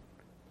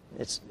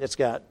 It's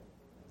got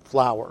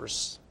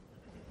flowers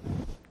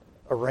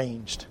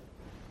arranged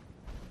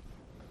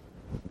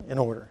in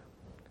order.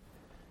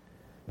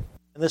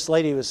 And this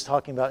lady was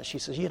talking about it. She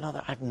says,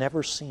 I've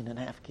never seen an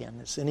Afghan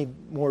that's any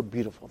more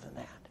beautiful than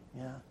that.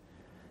 Yeah.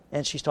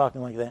 And she's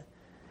talking like that.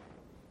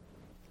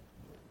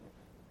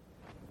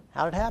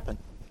 How did it happen?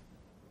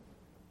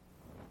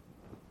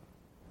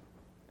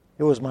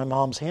 It was my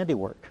mom's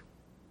handiwork.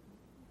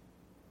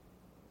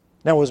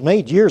 Now, it was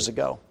made years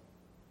ago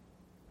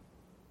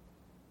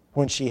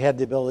when she had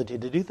the ability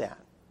to do that.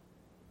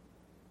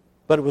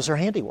 But it was her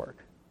handiwork.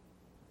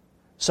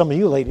 Some of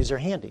you ladies are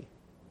handy.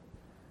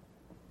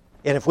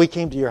 And if we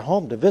came to your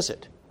home to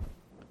visit,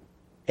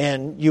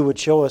 and you would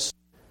show us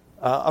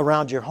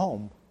around your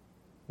home,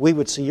 we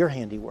would see your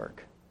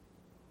handiwork.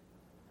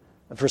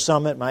 And for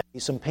some, it might be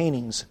some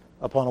paintings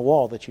upon a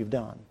wall that you've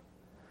done.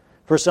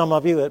 For some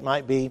of you, it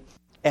might be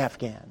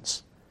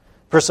Afghans.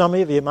 For some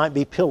of you, it might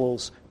be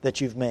pillows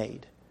that you've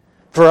made.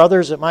 For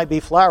others, it might be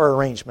flower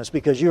arrangements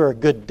because you're a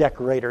good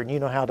decorator and you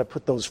know how to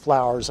put those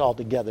flowers all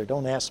together.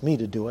 Don't ask me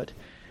to do it.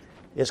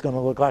 It's going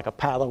to look like a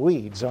pile of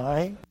weeds, all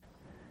right?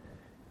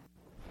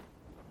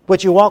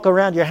 But you walk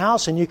around your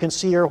house and you can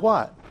see your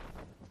what?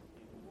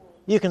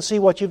 You can see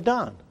what you've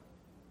done.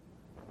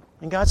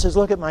 And God says,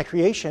 look at my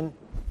creation.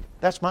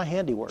 That's my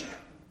handiwork.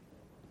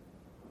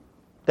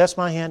 That's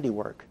my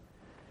handiwork.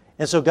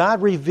 And so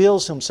God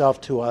reveals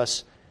Himself to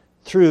us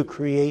through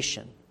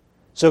creation.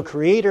 So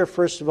Creator,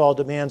 first of all,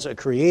 demands a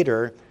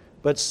creator.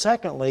 But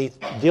secondly,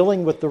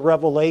 dealing with the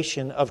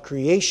revelation of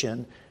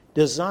creation,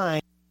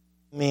 design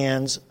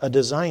demands a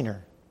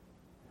designer.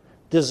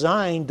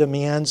 Design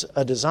demands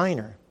a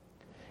designer.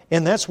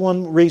 And that's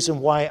one reason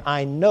why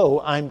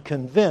I'm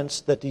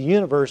convinced that the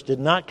universe did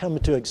not come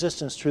into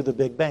existence through the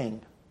Big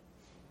Bang.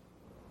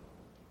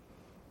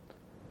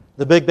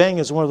 The Big Bang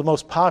is one of the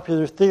most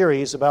popular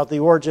theories about the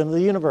origin of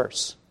the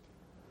universe.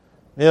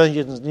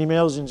 Millions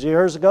of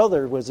years ago,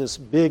 there was this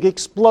big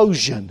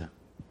explosion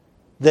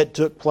that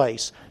took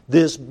place.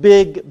 This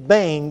Big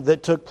Bang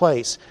that took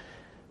place.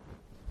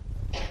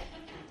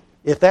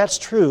 If that's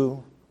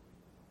true,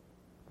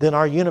 then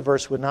our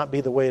universe would not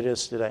be the way it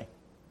is today.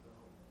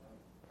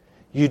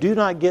 You do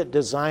not get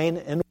design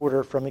and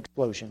order from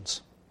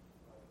explosions.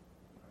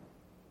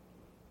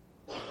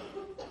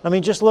 I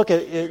mean, just look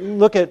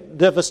at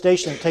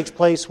devastation that takes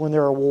place when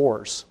there are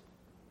wars.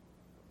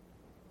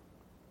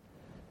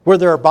 Where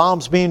there are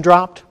bombs being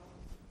dropped.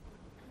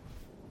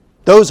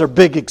 Those are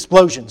big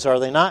explosions, are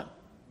they not?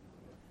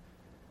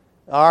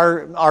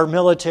 Our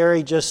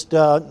military just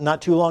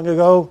not too long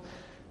ago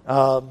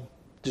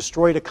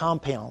destroyed a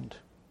compound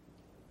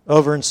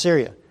over in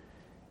Syria.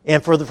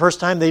 And for the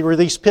first time, they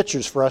released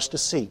pictures for us to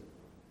see.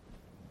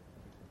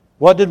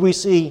 What did we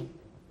see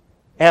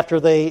after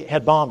they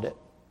had bombed it?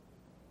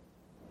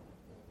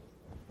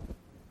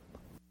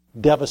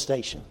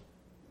 Devastation.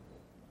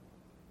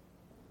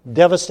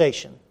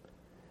 Devastation.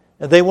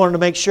 And they wanted to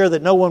make sure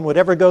that no one would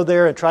ever go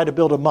there and try to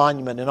build a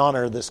monument in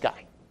honor of this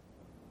guy.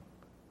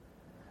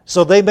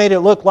 So they made it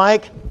look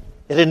like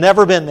it had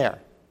never been there,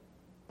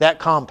 that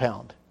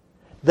compound.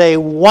 They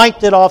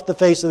wiped it off the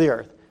face of the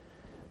earth.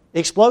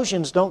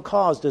 Explosions don't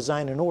cause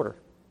design and order.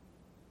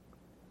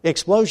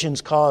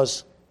 Explosions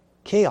cause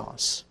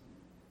chaos.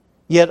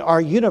 Yet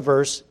our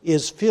universe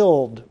is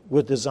filled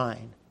with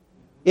design.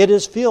 It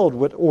is filled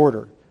with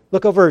order.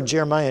 Look over in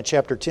Jeremiah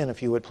chapter 10,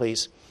 if you would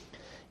please.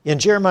 In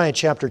Jeremiah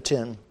chapter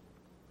 10.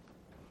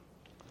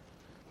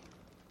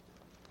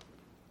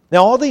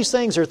 Now, all these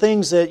things are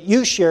things that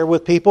you share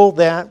with people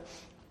that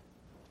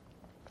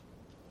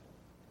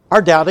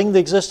are doubting the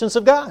existence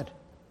of God.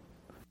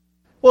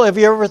 Well, have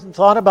you ever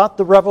thought about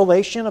the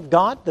revelation of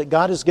God that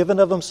God has given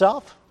of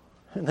Himself?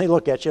 And they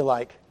look at you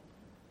like,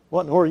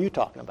 what in the world are you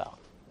talking about?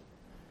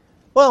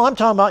 Well, I'm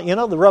talking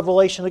about, the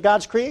revelation of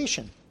God's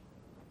creation.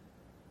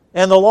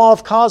 And the law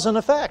of cause and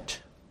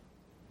effect.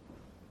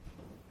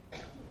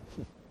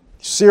 You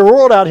see a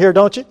world out here,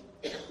 don't you?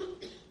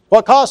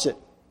 What caused it?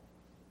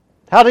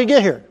 How did it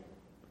get here?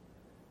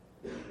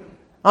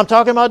 I'm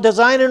talking about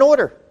design and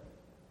order.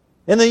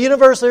 In the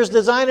universe, there's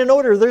design and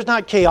order. There's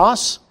not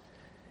chaos.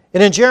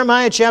 And in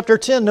Jeremiah chapter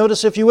 10,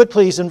 notice if you would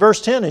please, in verse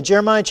 10, in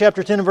Jeremiah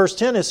chapter 10 and verse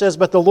 10, it says,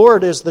 "But the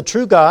Lord is the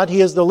true God, He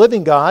is the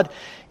living God,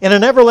 and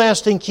an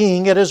everlasting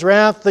King. At His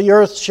wrath the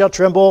earth shall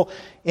tremble,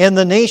 and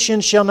the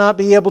nations shall not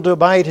be able to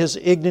abide His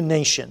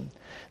indignation.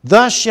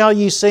 Thus shall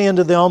ye say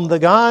unto them, the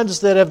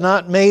gods that have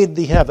not made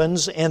the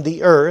heavens and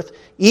the earth,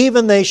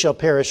 even they shall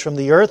perish from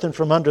the earth and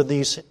from under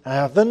these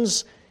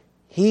heavens.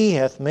 He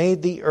hath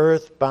made the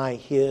earth by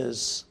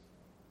His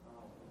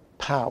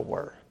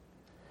power.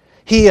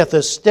 He hath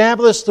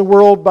established the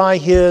world by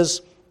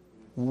His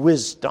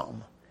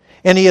wisdom.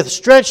 And He hath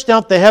stretched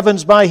out the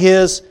heavens by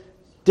His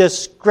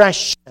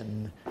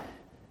discretion."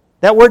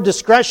 That word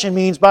discretion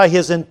means by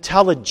His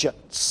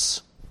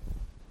intelligence.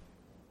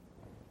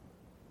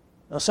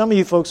 Now, some of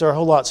you folks are a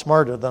whole lot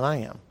smarter than I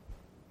am.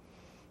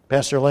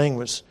 Pastor Lang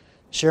was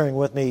sharing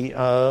with me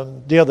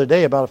the other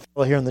day about a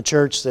fellow here in the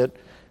church that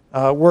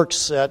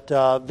works at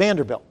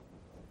Vanderbilt.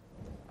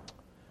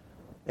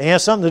 It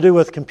has something to do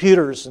with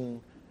computers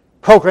and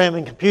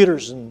programming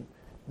computers and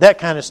that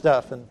kind of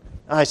stuff. And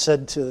I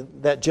said to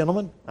that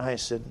gentleman, I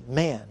said,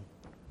 "Man,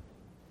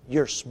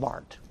 you're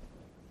smart."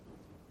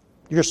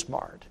 You're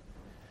smart.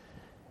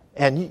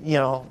 And,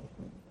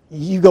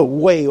 you go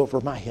way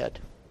over my head.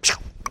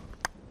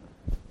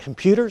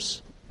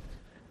 Computers,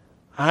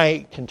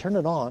 I can turn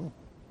it on,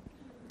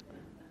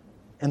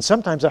 and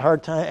sometimes I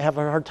have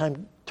a hard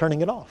time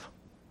turning it off.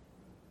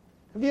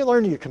 Have you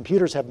learned your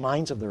computers have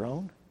minds of their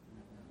own?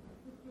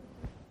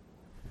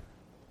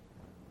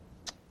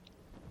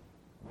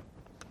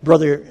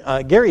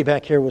 Brother Gary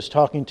back here was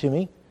talking to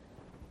me,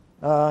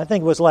 I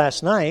think it was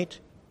last night,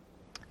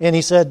 and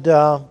he says,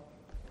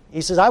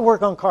 I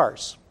work on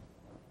cars.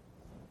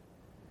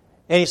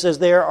 And he says,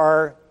 there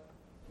are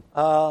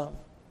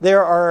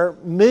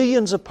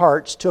millions of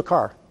parts to a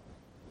car.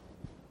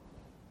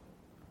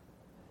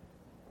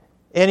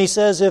 And he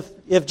says,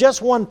 if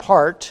just one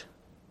part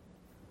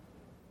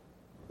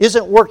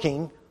isn't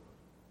working,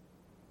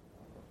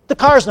 the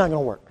car's not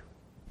going to work.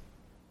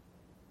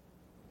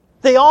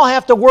 They all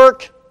have to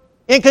work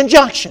in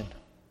conjunction.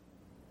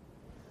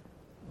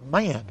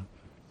 Man,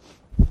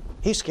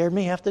 he scared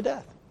me half to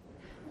death.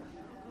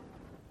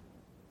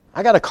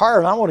 I got a car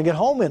and I want to get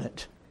home in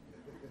it.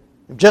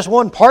 If just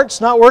one part's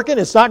not working,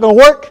 it's not going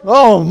to work.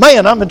 Oh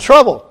man, I'm in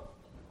trouble.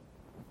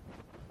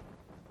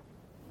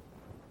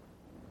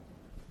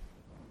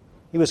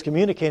 He was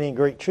communicating a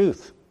great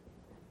truth.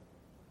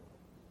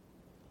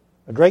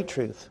 A great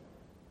truth.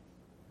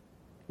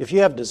 If you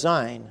have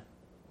design,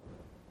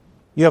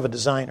 you have a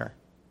designer.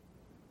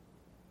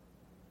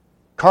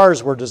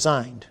 Cars were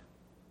designed.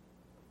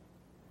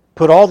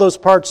 Put all those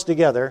parts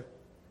together,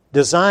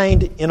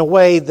 designed in a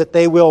way that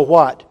they will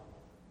what?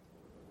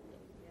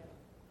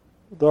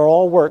 They'll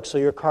all work, so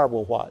your car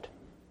will what?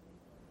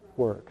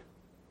 Work.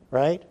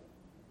 Right?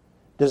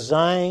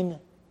 Design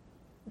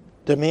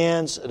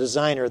demands a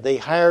designer. They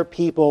hire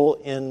people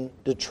in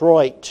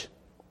Detroit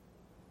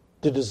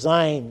to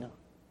design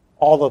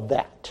all of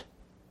that,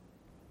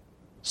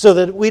 so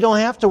that we don't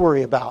have to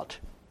worry about,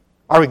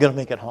 are we going to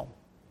make it home?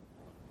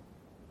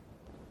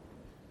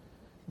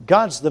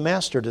 God's the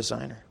master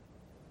designer.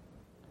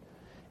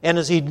 And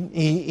as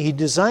He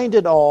designed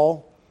it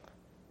all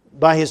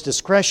by His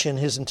discretion,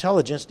 His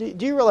intelligence, do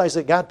you realize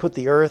that God put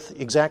the earth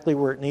exactly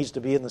where it needs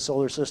to be in the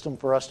solar system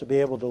for us to be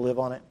able to live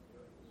on it?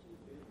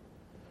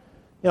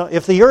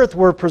 If the earth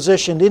were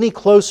positioned any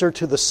closer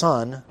to the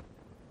sun,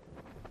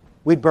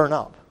 we'd burn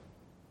up.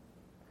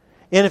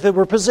 And if it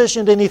were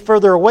positioned any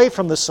further away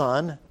from the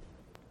sun,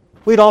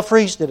 we'd all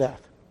freeze to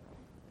death.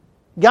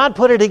 God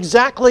put it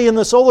exactly in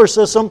the solar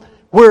system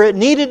where it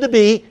needed to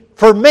be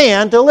for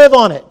man to live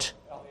on it.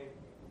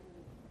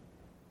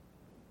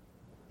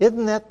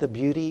 Isn't that the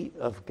beauty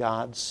of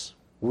God's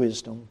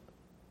wisdom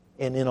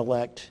and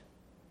intellect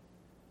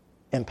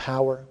and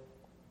power?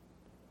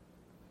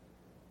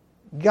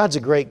 God's a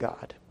great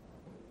God.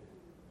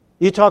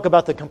 You talk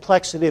about the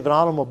complexity of an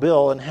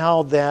automobile and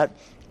how that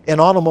an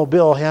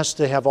automobile has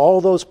to have all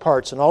those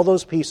parts and all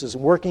those pieces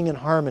working in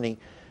harmony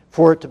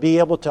for it to be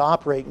able to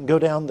operate and go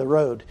down the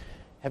road.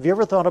 Have you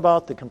ever thought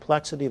about the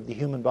complexity of the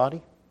human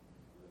body?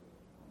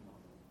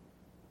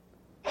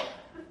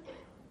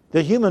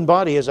 The human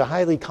body is a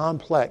highly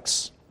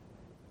complex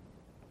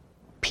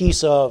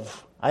piece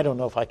of, I don't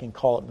know if I can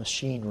call it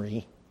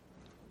machinery,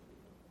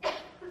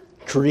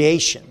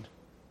 creation.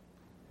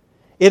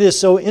 It is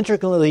so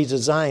intricately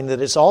designed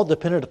that it's all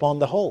dependent upon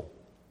the whole.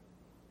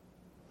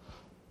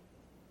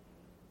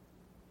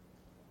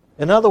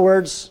 In other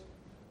words,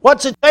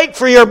 what's it take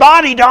for your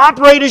body to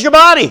operate as your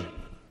body?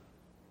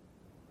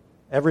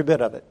 Every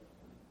bit of it.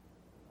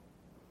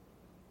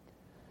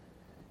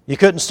 You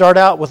couldn't start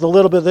out with a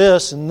little bit of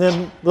this and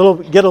then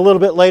get a little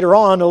bit later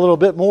on, a little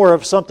bit more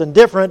of something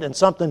different and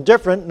something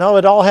different. No,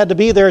 it all had to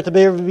be there at the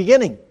very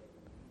beginning.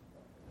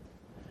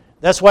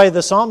 That's why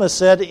the psalmist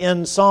said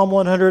in Psalm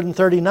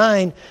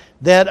 139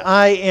 that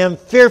I am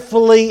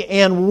fearfully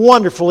and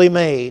wonderfully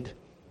made.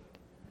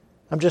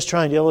 I'm just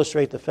trying to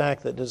illustrate the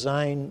fact that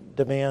design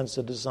demands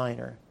a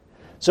designer.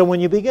 So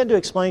when you begin to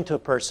explain to a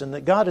person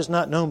that God is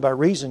not known by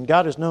reason,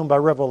 God is known by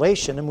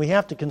revelation, and we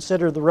have to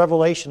consider the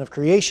revelation of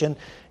creation,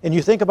 and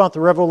you think about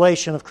the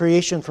revelation of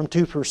creation from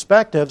two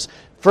perspectives.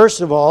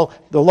 First of all,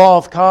 the law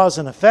of cause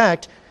and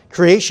effect.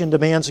 Creation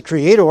demands a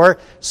creator.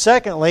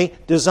 Secondly,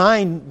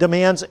 design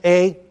demands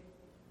a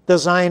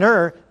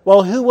designer.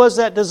 Well, who was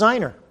that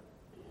designer?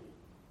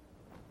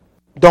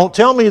 Don't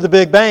tell me the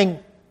Big Bang.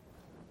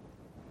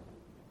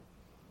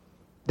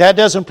 That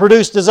doesn't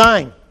produce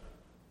design.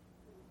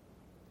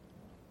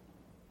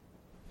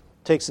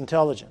 It takes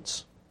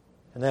intelligence.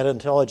 And that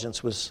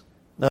intelligence was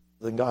none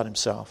other than God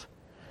Himself.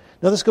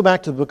 Now let's go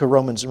back to the book of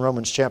Romans, in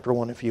Romans chapter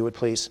 1, if you would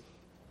please.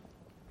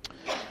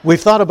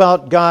 We've thought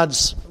about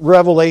God's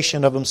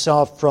revelation of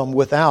Himself from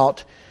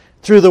without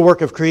through the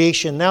work of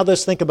creation. Now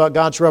let's think about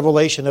God's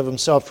revelation of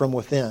Himself from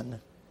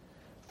within.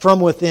 From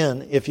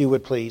within, if you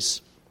would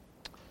please.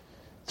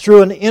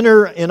 Through an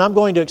inner, and I'm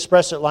going to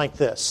express it like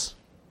this.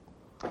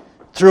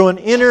 Through an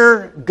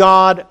inner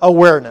God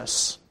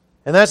awareness.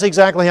 And that's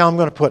exactly how I'm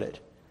going to put it.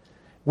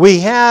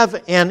 We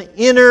have an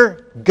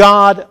inner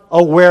God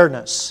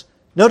awareness.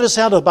 Notice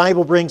how the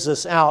Bible brings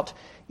this out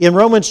In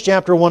Romans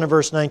chapter 1 and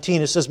verse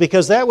 19, it says,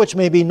 because that which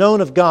may be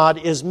known of God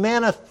is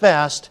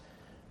manifest.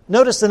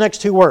 Notice the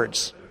next two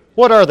words.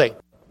 What are they?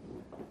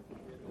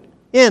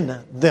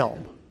 In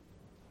them.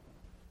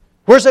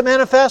 Where's it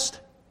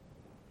manifest?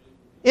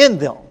 In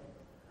them.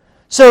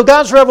 So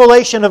God's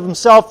revelation of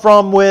Himself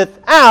from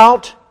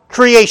without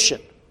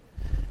creation.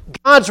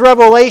 God's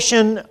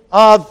revelation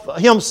of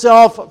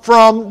Himself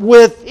from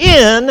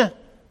within,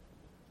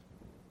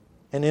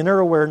 an inner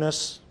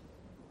awareness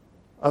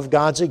of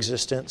God's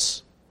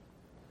existence.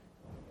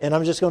 And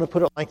I'm just going to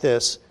put it like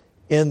this,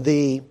 in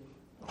the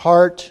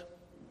heart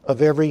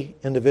of every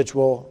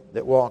individual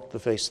that walked the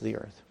face of the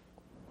earth.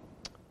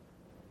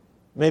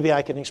 Maybe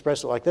I can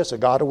express it like this, a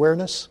God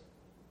awareness.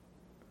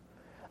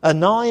 A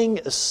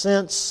gnawing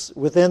sense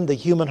within the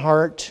human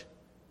heart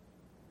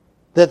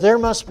that there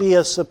must be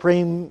a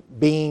supreme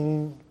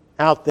being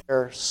out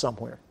there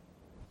somewhere.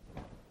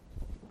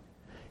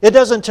 It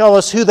doesn't tell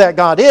us who that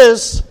God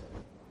is.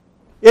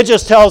 It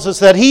just tells us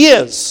that He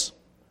is.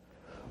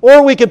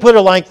 Or we could put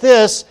it like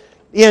this.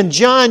 In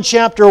John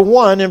chapter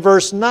 1 and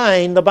verse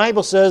 9, the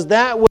Bible says,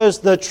 that was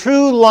the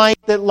true light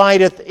that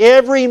lighteth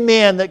every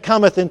man that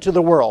cometh into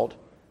the world.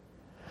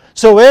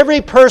 So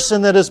every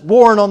person that is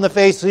born on the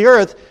face of the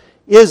earth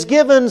is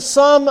given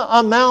some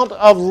amount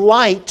of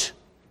light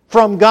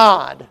from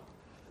God,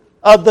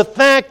 of the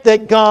fact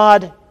that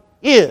God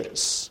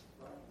is.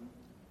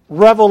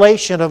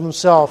 Revelation of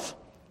Himself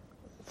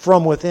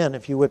from within,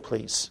 if you would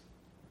please.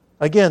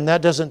 Again,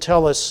 that doesn't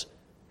tell us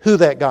who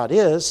that God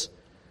is.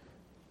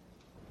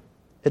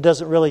 It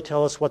doesn't really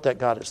tell us what that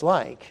God is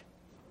like.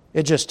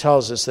 It just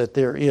tells us that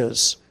there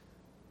is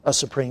a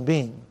supreme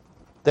being,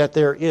 that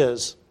there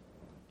is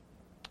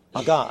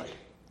a God.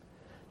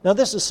 Now,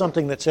 this is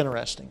something that's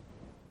interesting.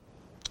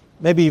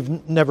 Maybe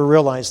you've never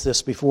realized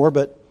this before,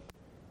 but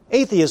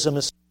atheism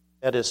is something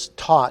that is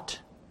taught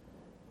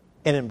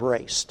and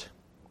embraced.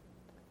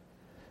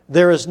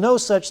 There is no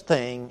such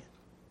thing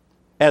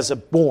as a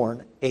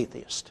born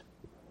atheist.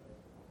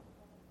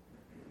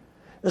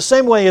 The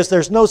same way as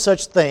there's no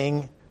such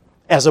thing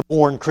as a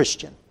born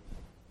Christian.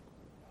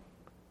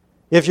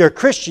 If you're a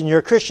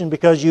Christian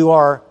because you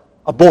are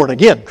a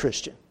born-again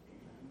Christian.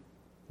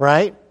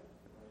 Right?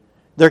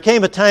 There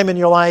came a time in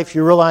your life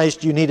you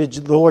realized you needed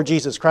the Lord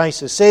Jesus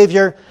Christ as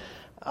Savior.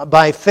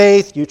 By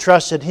faith, you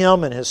trusted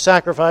Him and His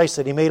sacrifice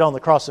that He made on the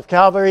cross of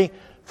Calvary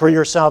for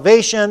your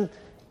salvation,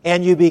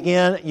 and you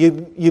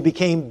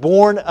became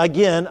born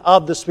again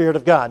of the Spirit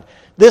of God.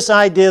 This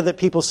idea that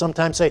people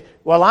sometimes say,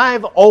 well,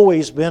 I've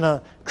always been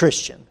a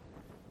Christian,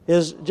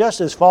 is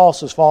just as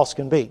false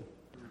can be.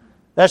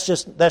 That's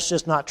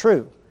just not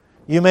true.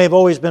 You may have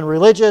always been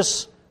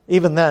religious,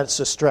 even that's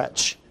a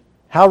stretch.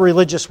 How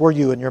religious were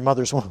you in your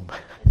mother's womb?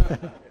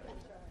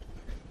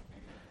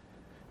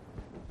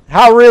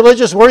 How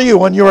religious were you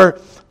when you were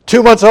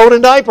 2 months old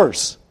in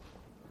diapers?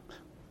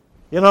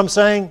 You know what I'm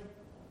saying?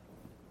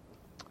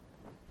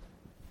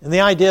 And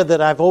the idea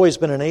that I've always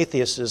been an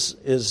atheist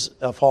is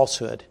a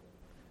falsehood.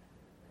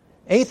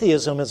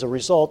 Atheism is a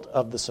result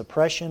of the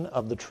suppression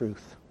of the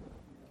truth.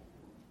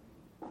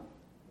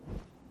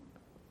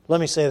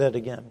 Let me say that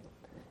again.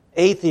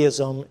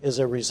 Atheism is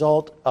a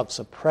result of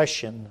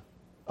suppression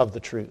of the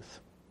truth.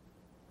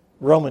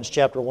 Romans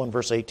chapter 1,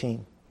 verse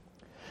 18.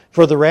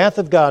 For the wrath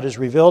of God is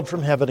revealed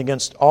from heaven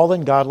against all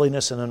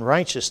ungodliness and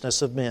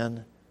unrighteousness of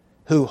men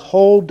who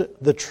hold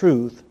the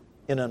truth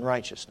in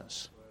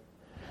unrighteousness.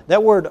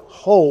 That word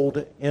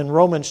hold in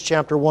Romans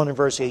chapter 1 and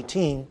verse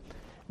 18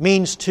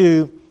 means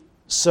to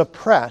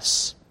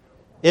suppress.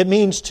 It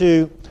means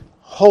to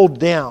hold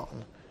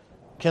down.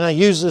 Can I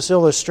use this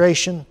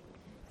illustration?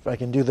 If I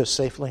can do this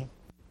safely.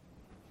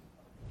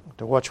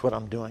 To watch what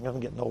I'm doing. I'm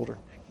getting older.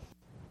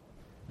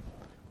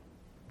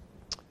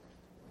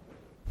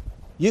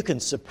 You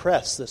can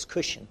suppress this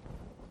cushion.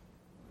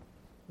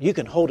 You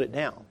can hold it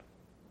down.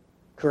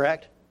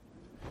 Correct?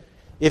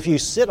 If you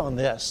sit on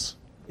this,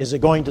 is it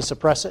going to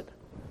suppress it?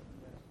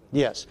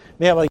 Yes.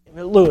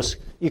 Lewis,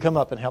 you come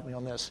up and help me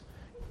on this.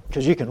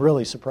 Because you can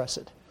really suppress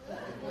it.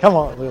 Come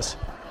on, Lewis.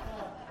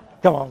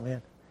 Come on,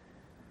 man.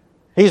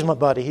 He's my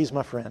buddy. He's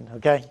my friend,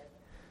 okay?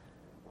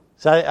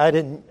 So I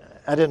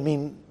didn't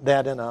mean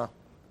that in a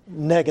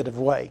negative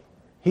way.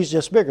 He's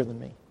just bigger than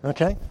me,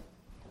 okay?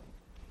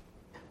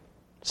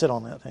 Sit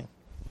on that thing.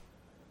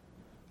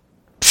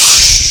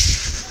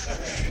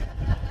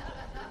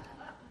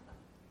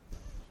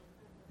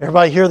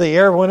 Everybody hear the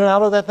air went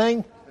out of that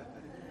thing?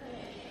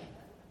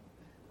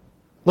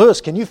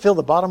 Lewis, can you feel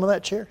the bottom of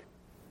that chair?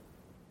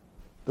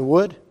 The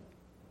wood?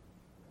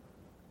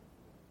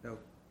 No.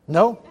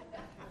 No?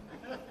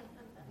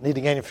 Need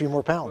to gain a few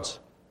more pounds.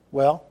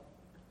 Well,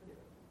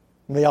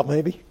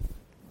 maybe.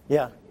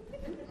 Yeah.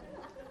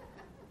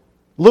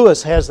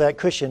 Lewis has that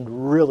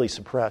cushion really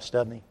suppressed,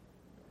 doesn't he?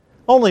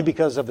 Only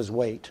because of his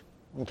weight,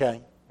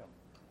 okay?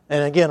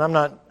 And again, I'm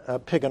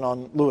not picking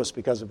on Lewis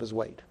because of his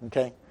weight,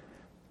 okay?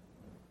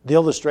 The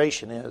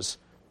illustration is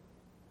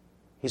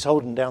he's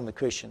holding down the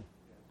cushion.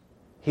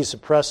 He's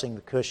suppressing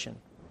the cushion.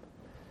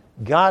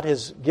 God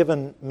has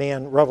given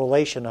man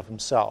revelation of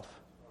Himself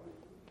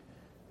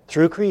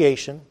through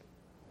creation,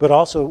 but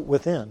also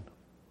within.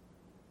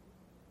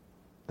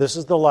 This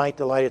is the light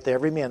that lighteth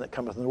every man that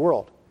cometh in the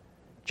world.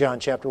 John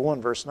chapter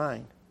 1, verse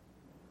 9.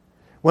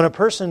 When a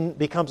person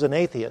becomes an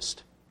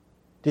atheist,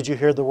 did you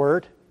hear the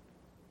word?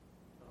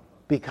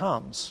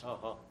 Becomes.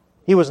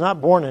 He was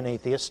not born an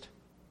atheist.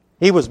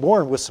 He was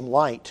born with some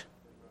light.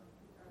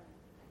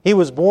 He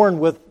was born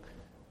with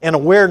an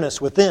awareness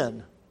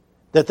within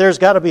that there's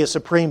got to be a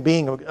supreme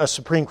being, a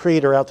supreme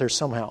creator out there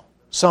somehow,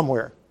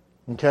 somewhere.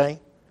 Okay?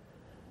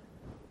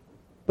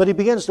 But he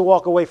begins to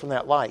walk away from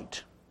that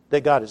light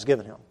that God has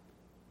given him.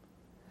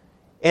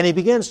 And he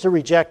begins to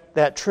reject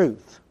that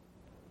truth.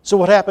 So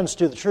what happens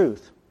to the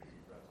truth?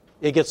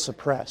 It gets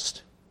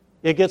suppressed.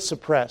 It gets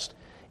suppressed.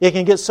 It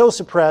can get so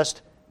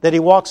suppressed that he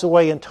walks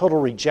away in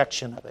total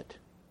rejection of it.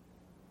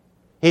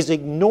 He's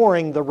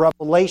ignoring the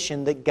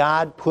revelation that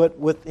God put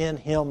within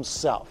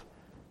himself.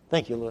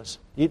 Thank you, Louis.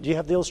 Do you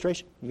have the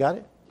illustration? You got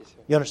it? Yes, sir.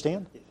 You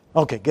understand? Yes.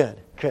 Okay, good.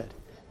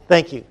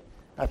 Thank you.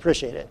 I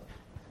appreciate it.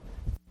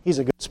 He's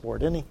a good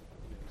sport, isn't he?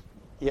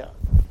 Yeah.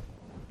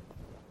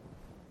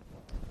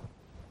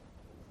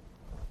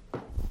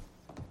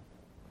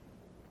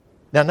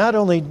 Now, not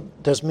only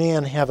does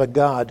man have a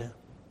God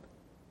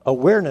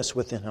awareness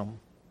within him,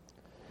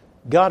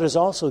 God has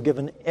also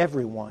given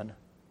everyone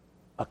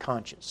a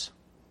conscience.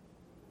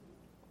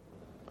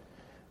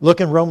 Look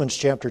in Romans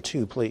chapter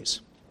 2,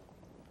 please.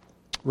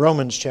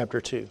 Romans chapter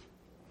 2.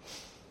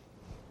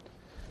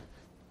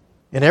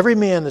 And every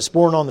man that's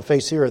born on the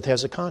face of the earth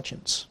has a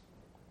conscience.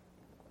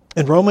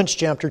 In Romans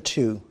chapter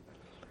 2,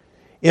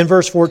 in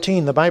verse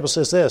 14, the Bible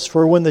says this,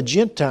 For when the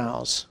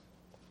Gentiles,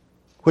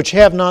 which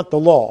have not the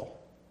law,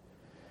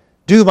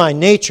 do by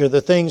nature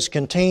the things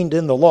contained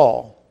in the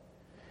law,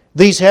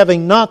 these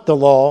having not the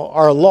law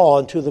are a law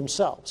unto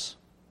themselves.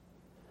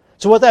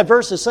 So what that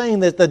verse is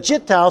saying that the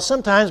Gentiles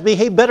sometimes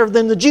behave better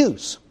than the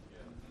Jews.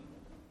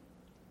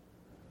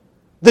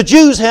 The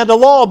Jews had the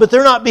law, but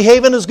they're not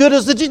behaving as good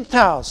as the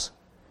Gentiles.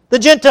 The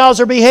Gentiles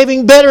are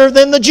behaving better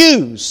than the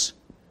Jews.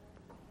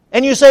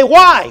 And you say,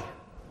 why?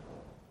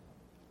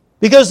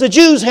 Because the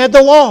Jews had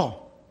the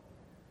law.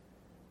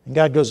 And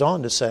God goes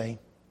on to say,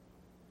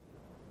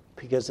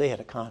 because they had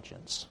a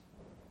conscience.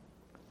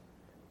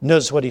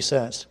 Notice what he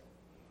says.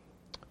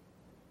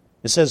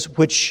 It says,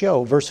 which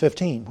show, verse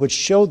 15, which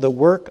show the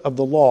work of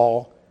the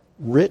law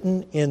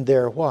written in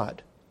their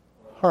what?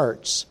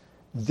 Hearts.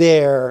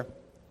 Their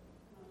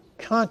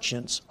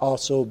conscience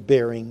also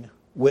bearing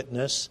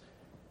witness,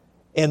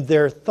 and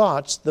their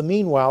thoughts, the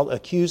meanwhile,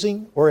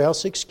 accusing or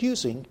else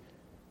excusing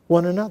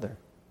one another.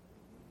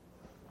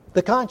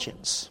 The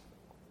conscience.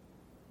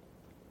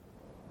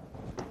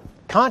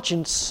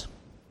 Conscience.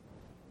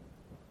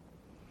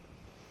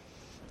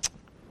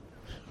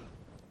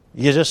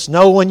 You just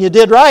know when you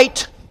did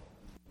right.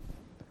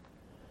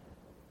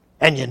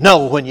 And you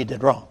know when you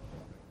did wrong.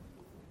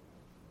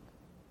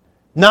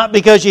 Not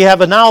because you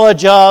have a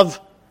knowledge of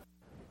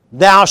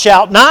thou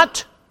shalt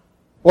not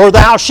or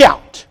thou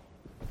shalt.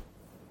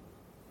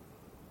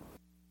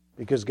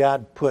 Because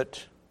God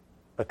put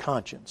a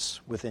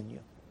conscience within you.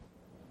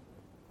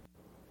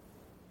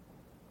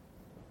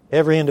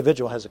 Every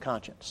individual has a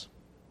conscience,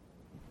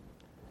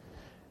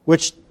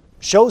 which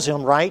shows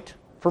him right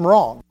from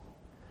wrong.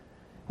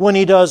 When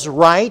he does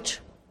right,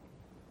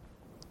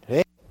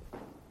 he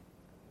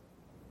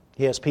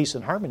has peace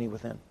and harmony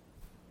within.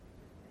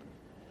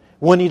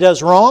 When he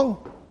does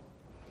wrong,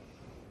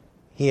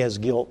 he has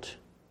guilt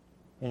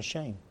and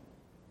shame.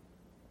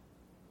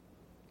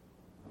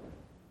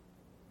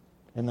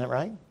 Isn't that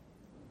right?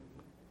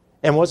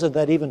 And wasn't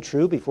that even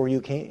true before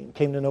you came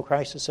to know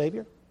Christ as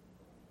Savior?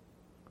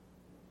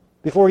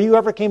 Before you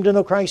ever came to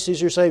know Christ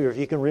as your Savior, if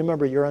you can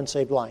remember your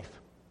unsaved life.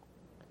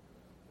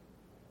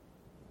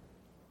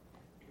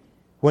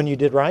 When you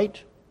did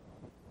right,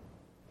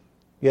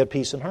 you had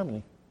peace and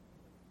harmony.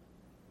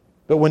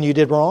 But when you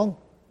did wrong,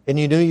 and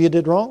you knew you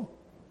did wrong,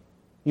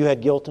 you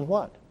had guilt and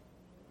what?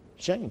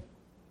 Shame.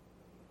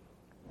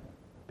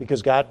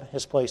 Because God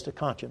has placed a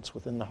conscience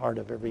within the heart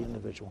of every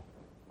individual.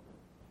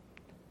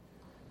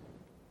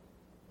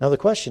 Now the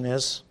question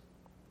is,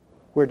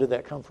 where did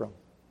that come from?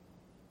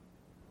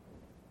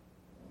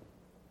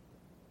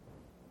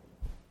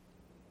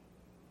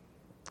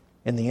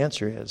 And the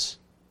answer is,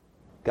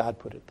 God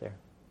put it there.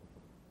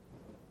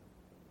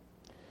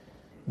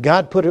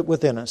 God put it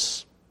within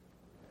us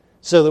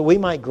so that we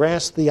might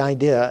grasp the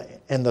idea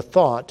and the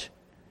thought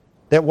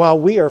that while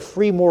we are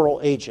free moral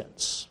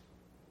agents,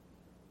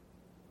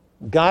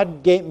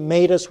 God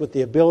made us with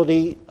the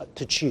ability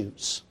to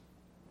choose.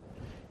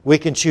 We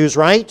can choose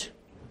right,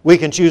 we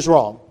can choose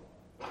wrong.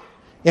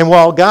 And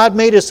while God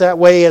made us that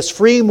way as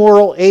free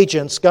moral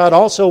agents, God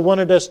also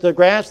wanted us to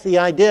grasp the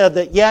idea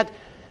that yet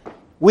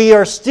we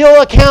are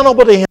still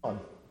accountable to Him.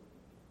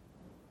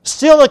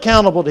 Still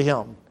accountable to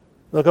Him.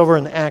 Look over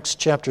in Acts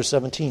chapter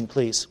 17,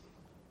 please.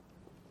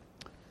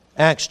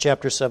 Acts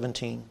chapter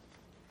 17.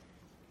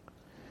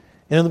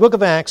 And in the book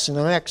of Acts, in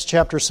Acts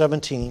chapter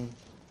 17,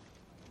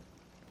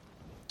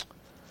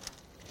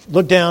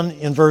 look down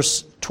in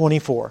verse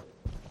 24.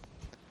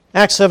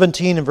 Acts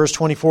 17 and verse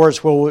 24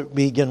 is where we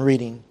begin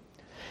reading.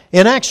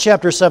 In Acts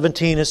chapter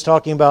 17, it's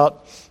talking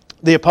about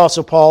the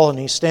Apostle Paul, and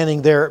he's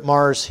standing there at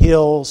Mars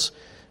Hill.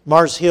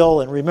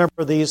 And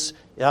remember, these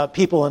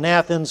people in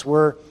Athens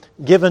were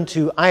given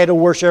to idol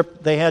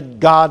worship. They had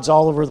gods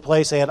all over the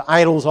place. They had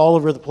idols all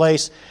over the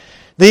place.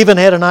 They even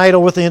had an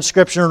idol with the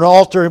inscription, or an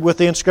altar with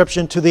the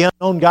inscription, "To the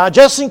unknown God."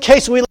 Just in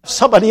case we left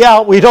somebody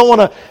out, we don't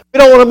want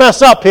to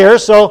mess up here,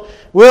 so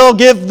we'll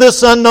give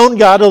this unknown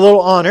God a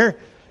little honor.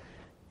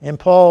 And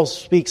Paul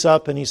speaks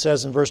up and he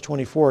says in verse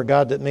 24,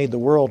 "God that made the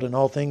world and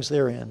all things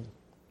therein,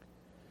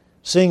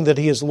 seeing that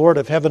He is Lord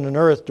of heaven and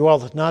earth,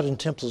 dwelleth not in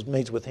temples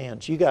made with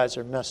hands." You guys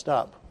are messed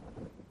up.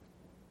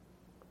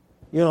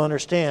 You don't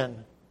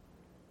understand.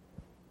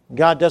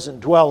 God doesn't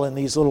dwell in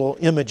these little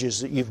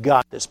images that you've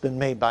got that's been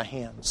made by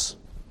hands.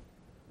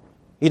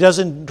 He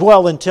doesn't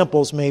dwell in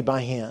temples made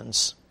by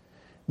hands.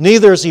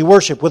 Neither is He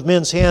worshipped with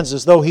men's hands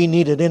as though He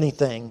needed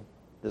anything.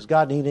 Does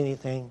God need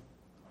anything?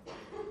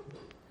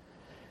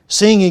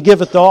 Seeing He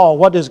giveth to all,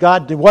 what does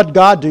God do? What did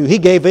God do? He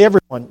gave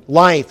everyone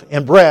life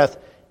and breath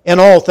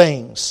and all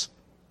things.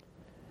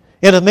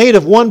 And hath made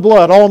of one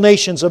blood all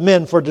nations of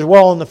men for to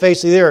dwell on the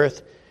face of the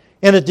earth,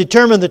 and hath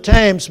determined the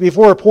times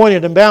before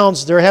appointed and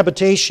bounds their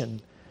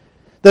habitation,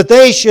 that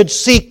they should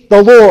seek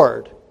the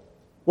Lord.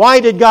 Why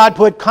did God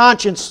put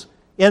conscience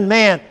in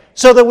man?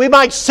 So that we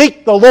might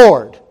seek the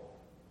Lord.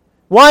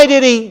 Why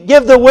did He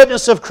give the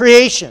witness of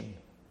creation?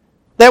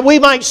 That we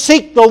might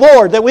seek the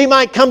Lord, that we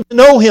might come to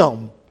know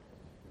Him,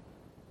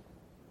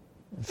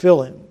 and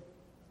feel Him,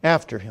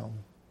 after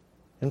Him,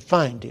 and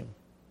find Him.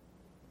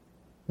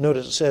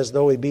 Notice it says,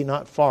 though He be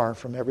not far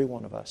from every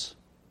one of us.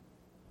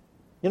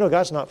 You know,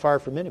 God's not far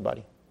from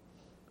anybody,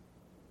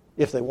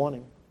 if they want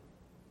Him.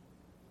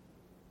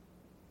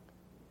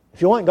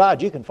 If you want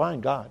God, you can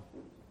find God.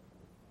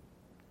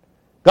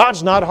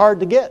 God's not hard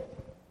to get.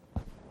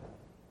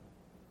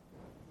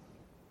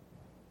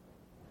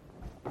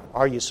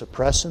 Are you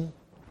suppressing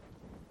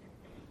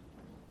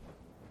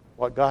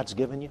what God's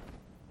given you?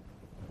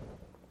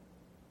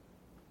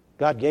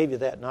 God gave you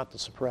that not to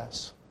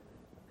suppress.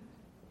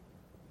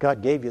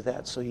 God gave you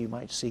that so you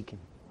might seek Him.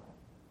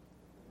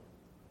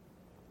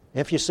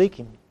 If you seek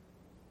Him,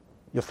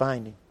 you'll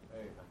find Him.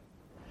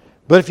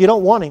 But if you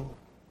don't want Him,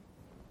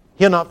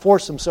 He'll not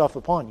force Himself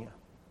upon you.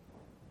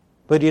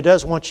 But He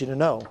does want you to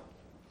know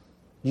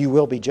you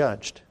will be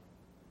judged.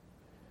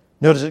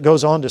 Notice it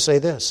goes on to say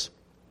this.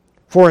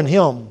 For in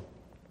Him,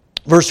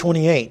 verse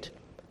 28,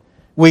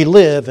 we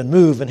live and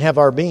move and have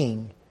our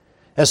being.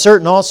 As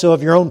certain also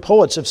of your own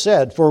poets have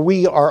said, for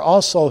we are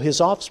also His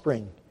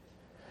offspring.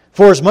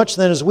 For as much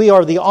then as we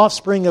are the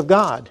offspring of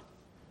God,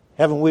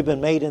 haven't we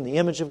been made in the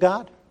image of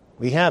God?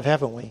 We have,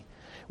 haven't we?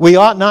 We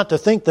ought not to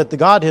think that the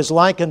God is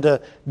likened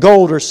to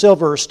gold or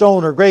silver or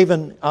stone or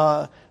graven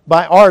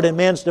by art and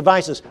man's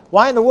devices.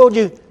 Why in the world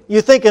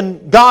you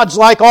thinking God's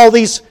like all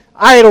these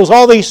idols,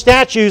 all these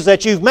statues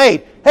that you've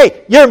made?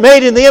 Hey, you're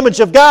made in the image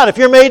of God. If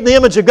you're made in the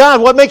image of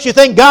God, what makes you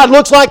think God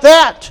looks like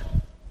that?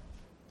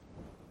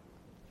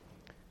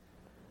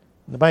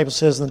 The Bible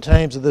says in the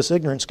times of this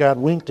ignorance God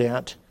winked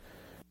at,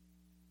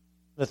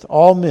 with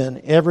all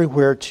men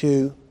everywhere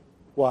to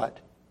what?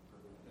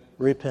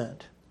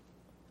 Repent.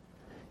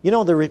 You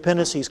know the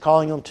repentance He's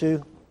calling them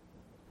to?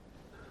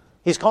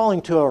 He's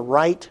calling to a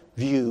right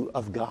view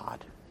of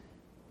God.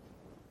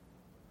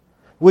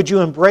 Would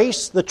you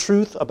embrace the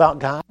truth about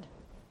God?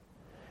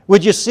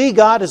 Would you see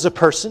God as a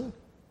person?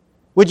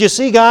 Would you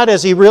see God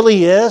as He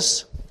really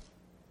is?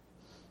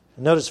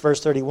 Notice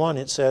verse 31,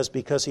 it says,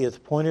 because He hath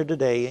appointed a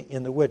day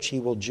in the which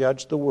He will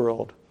judge the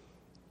world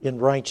in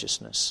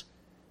righteousness,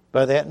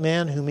 by that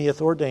man whom He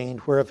hath ordained,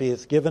 whereof He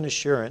hath given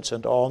assurance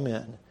unto all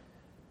men,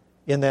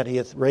 in that He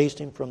hath raised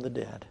Him from the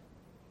dead.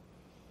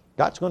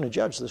 God's going to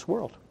judge this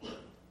world.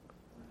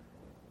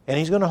 And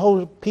He's going to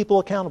hold people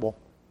accountable,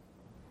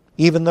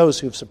 even those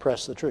who've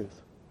suppressed the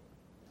truth.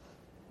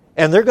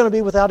 And they're going to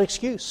be without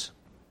excuse,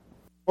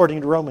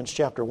 according to Romans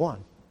chapter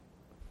 1.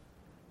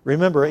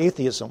 Remember,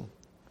 atheism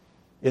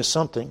is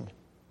something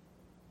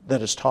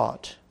that is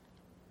taught.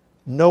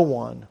 No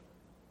one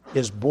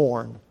is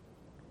born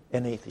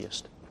an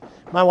atheist.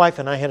 My wife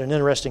and I had an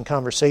interesting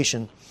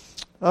conversation,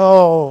 4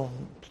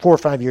 or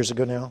 5 years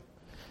ago now.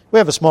 We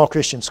have a small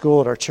Christian school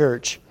at our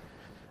church.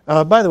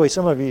 By the way,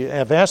 some of you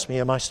have asked me,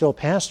 am I still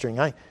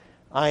pastoring?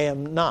 I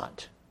am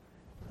not.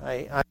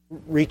 I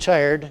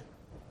retired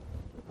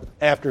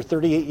after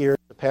 38 years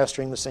of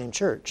pastoring the same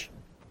church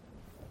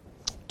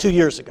 2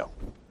 years ago.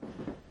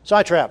 So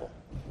I travel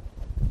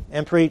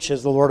and preach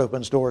as the Lord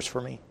opens doors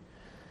for me.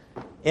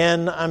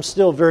 And I'm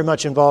still very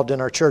much involved in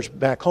our church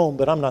back home,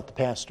 but I'm not the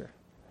pastor,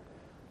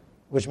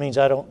 which means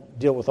I don't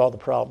deal with all the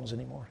problems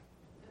anymore.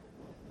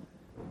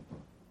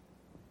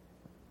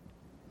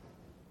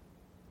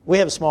 We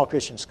have a small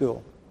Christian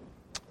school,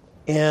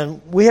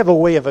 and we have a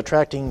way of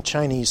attracting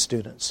Chinese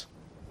students.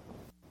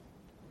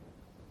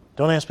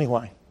 Don't ask me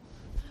why.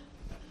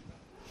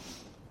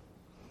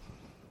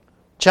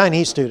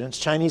 Chinese students,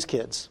 Chinese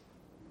kids.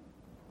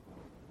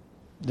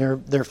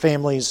 Their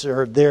families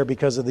are there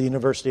because of the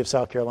University of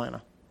South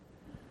Carolina.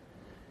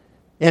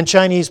 And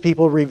Chinese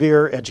people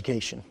revere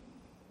education.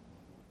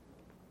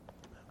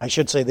 I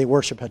should say the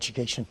worship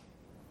education.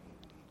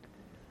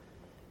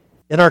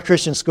 And our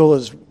Christian school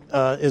is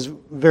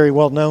very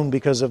well known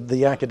because of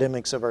the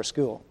academics of our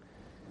school.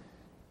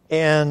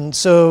 And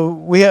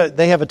so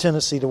they have a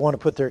tendency to want to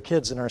put their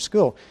kids in our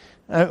school.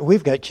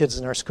 We've got kids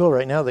in our school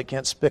right now that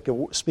can't speak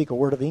a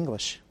word of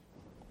English.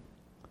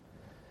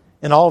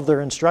 And all of their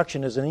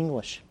instruction is in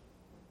English.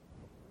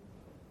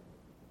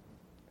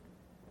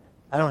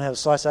 I don't have the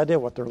slightest idea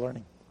what they're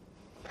learning.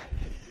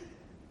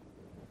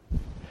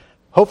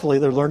 Hopefully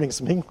they're learning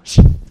some English.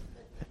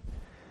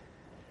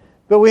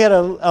 But we had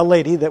a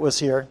lady that was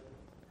here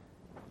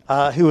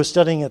who was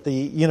studying at the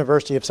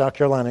University of South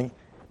Carolina,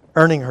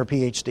 earning her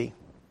PhD.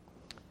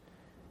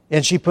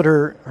 And she put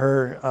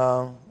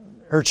her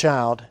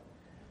child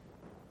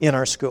in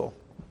our school.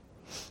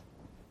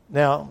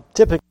 Now,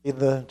 typically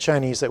the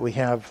Chinese that we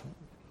have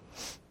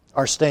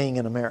are staying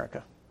in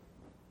America.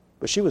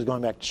 But she was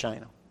going back to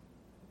China.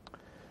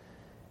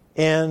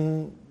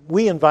 And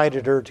we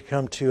invited her to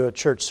come to a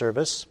church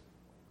service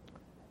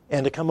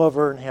and to come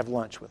over and have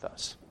lunch with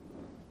us.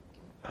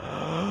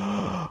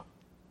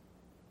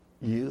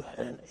 You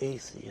had an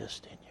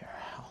atheist in your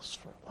house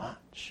for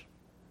lunch.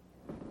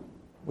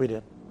 We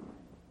did.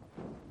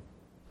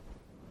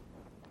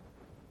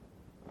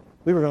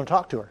 We were going to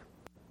talk to her.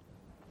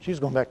 She was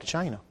going back to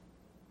China.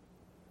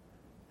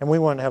 And we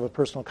wanted to have a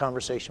personal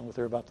conversation with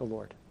her about the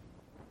Lord.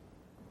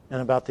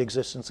 And about the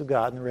existence of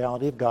God and the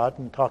reality of God,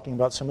 and talking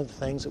about some of the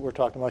things that we're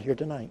talking about here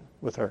tonight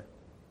with her.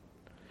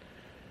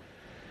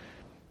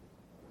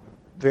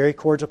 Very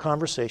cordial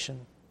conversation.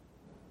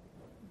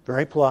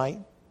 Very polite.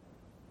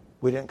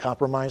 We didn't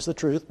compromise the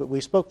truth, but we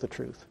spoke the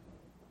truth.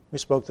 We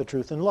spoke the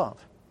truth in love.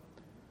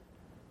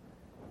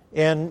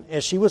 And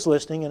as she was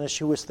listening and as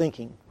she was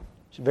thinking,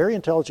 she's a very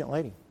intelligent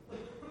lady.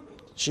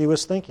 She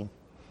was thinking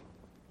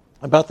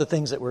about the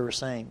things that we were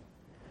saying.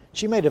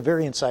 She made a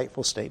very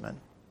insightful statement.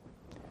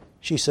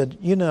 She said,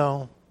 you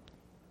know,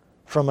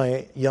 from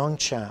a young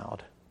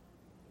child,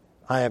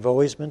 I have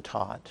always been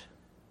taught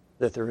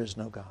that there is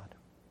no God.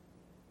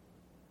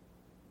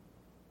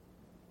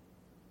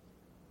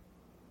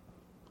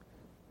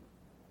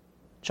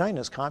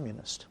 China's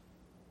communist.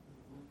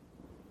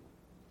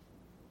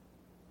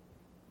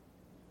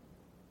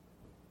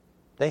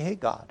 They hate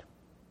God.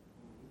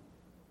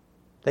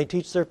 They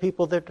teach their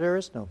people that there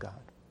is no God.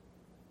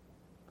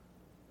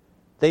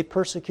 They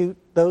persecute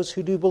those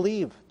who do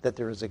believe that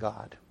there is a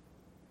God.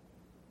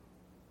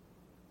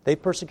 They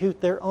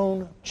persecute their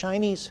own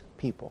Chinese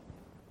people.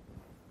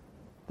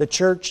 The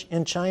church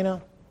in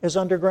China is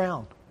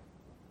underground.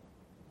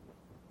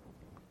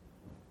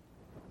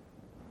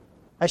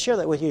 I share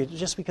that with you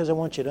just because I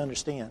want you to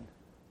understand.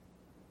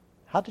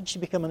 How did she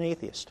become an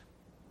atheist?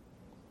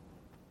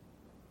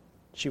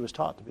 She was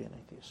taught to be an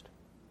atheist.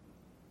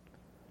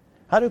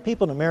 How do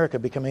people in America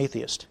become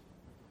atheists?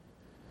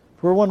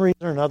 For one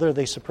reason or another,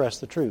 they suppress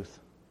the truth.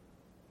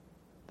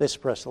 They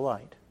suppress the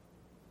light.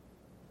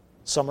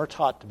 Some are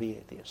taught to be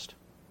atheist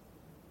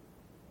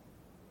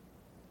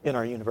in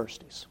our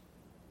universities.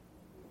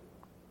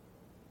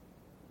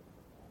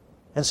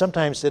 And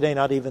sometimes today,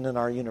 not even in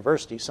our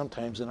universities,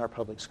 sometimes in our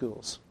public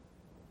schools.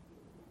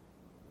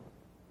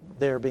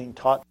 They're being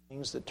taught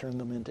things that turn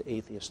them into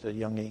atheists at a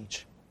young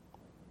age.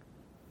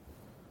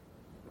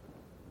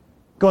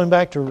 Going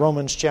back to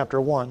Romans chapter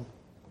 1,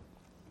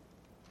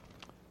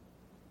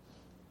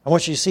 I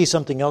want you to see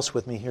something else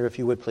with me here, if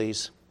you would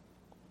please.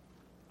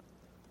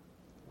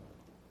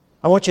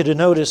 I want you to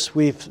notice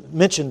we've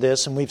mentioned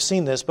this and we've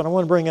seen this, but I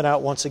want to bring it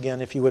out once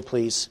again, if you would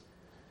please.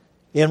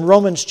 In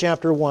Romans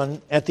chapter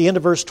 1, at the end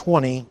of verse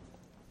 20,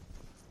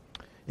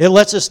 it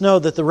lets us know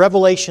that the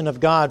revelation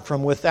of God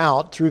from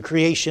without through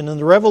creation and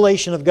the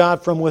revelation of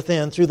God from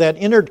within through that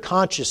inner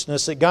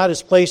consciousness that God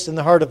has placed in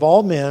the heart of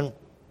all men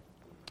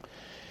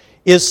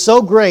is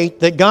so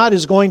great that God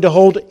is going to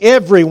hold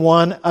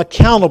everyone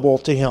accountable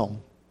to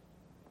Him.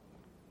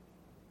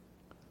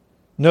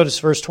 Notice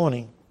verse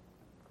 20.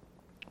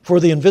 For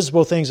the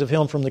invisible things of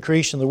Him from the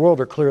creation of the world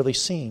are clearly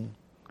seen,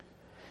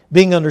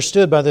 being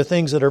understood by the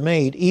things that are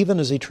made, even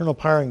as eternal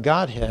power and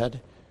Godhead,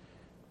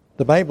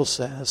 the Bible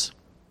says,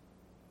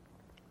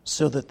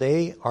 so that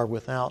they are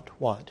without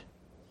what?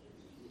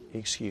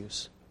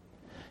 Excuse.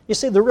 You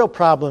see, the real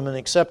problem in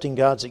accepting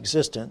God's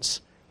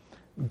existence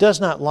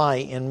does not lie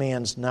in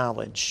man's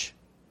knowledge,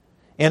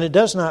 and it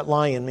does not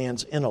lie in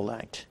man's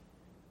intellect.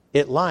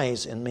 It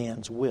lies in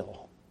man's will.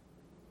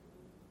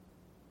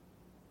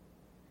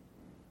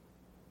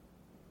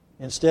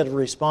 Instead of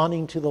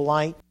responding to the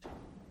light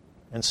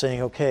and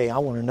saying, okay, I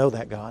want to know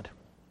that God,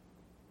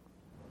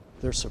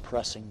 they're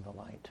suppressing the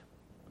light.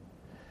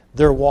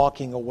 They're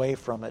walking away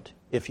from it,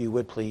 if you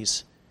would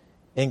please.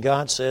 And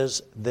God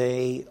says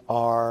they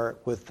are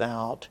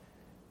without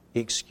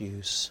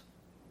excuse.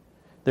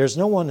 There's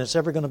no one that's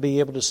ever going to be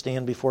able to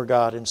stand before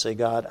God and say,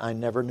 God, I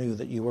never knew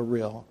that you were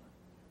real.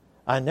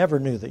 I never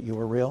knew that you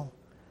were real.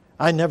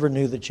 I never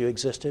knew that you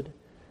existed.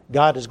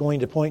 God is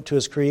going to point to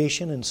His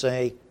creation and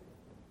say,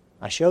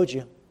 I showed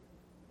you.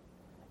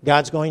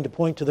 God's going to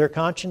point to their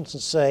conscience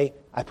and say,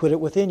 I put it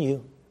within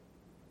you.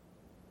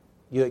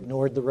 You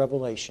ignored the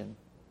revelation.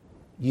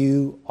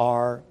 you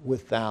are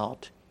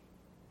without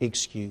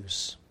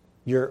excuse.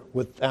 You're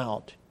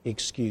without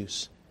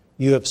excuse.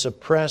 You have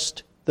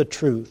suppressed the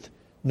truth.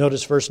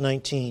 Notice verse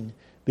 19.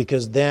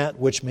 Because that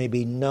which may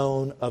be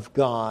known of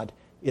God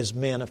is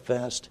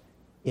manifest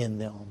in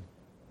them.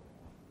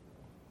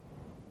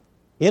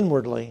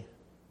 Inwardly,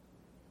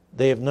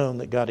 they have known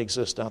that God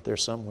exists out there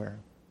somewhere.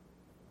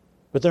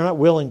 But they're not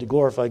willing to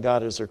glorify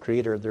God as their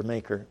creator, their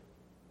maker.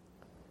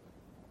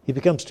 He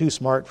becomes too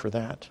smart for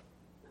that.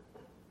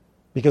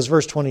 Because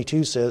verse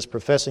 22 says,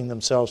 professing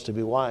themselves to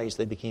be wise,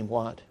 they became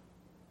what?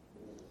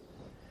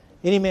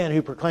 Any man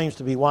who proclaims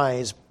to be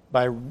wise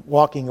by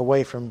walking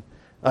away from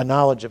a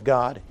knowledge of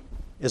God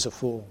is a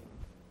fool.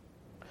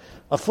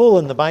 A fool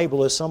in the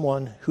Bible is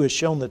someone who has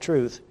shown the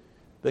truth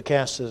but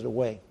casts it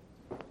away.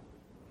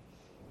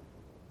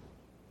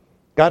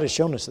 God has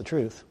shown us the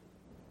truth.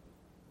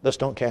 Thus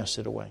don't cast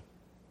it away.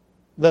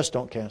 Thus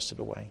don't cast it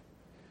away.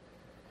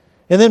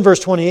 And then verse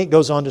 28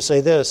 goes on to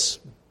say this,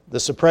 the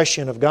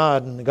suppression of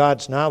God and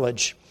God's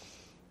knowledge,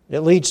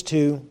 it leads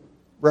to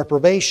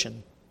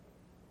reprobation.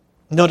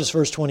 Notice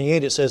verse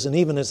 28, it says, and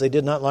even as they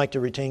did not like to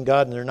retain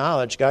God in their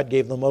knowledge, God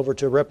gave them over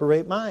to a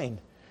reprobate mind,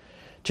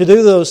 to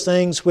do those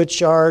things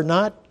which are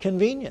not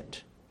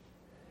convenient.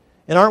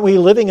 And aren't we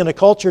living in a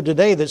culture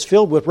today that's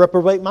filled with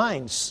reprobate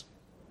minds?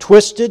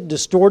 Twisted,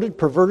 distorted,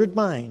 perverted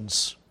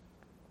minds.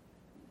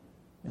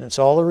 And it's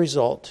all a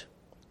result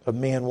of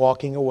man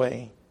walking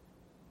away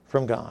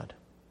from God.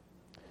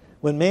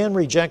 When man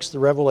rejects the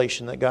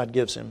revelation that God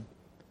gives him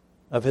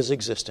of his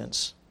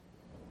existence,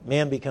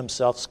 man becomes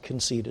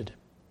self-conceited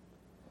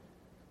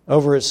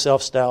over his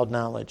self-styled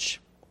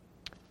knowledge.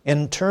 And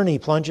in turn, he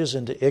plunges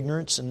into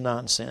ignorance and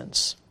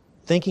nonsense,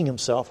 thinking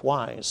himself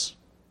wise.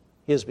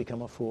 He has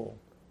become a fool.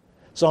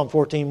 Psalm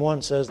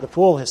 14:1 says, the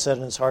fool has said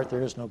in his heart,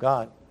 there is no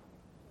God.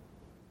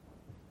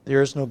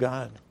 There is no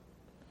God.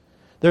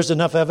 There's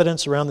enough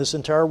evidence around this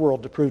entire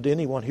world to prove to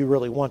anyone who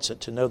really wants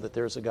it to know that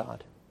there's a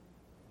God.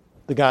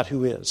 The God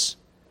who is.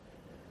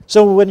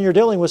 So when you're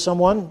dealing with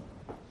someone,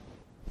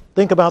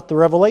 think about the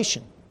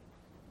revelation.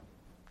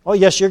 Oh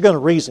yes, you're going to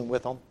reason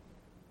with them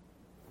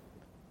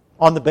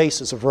on the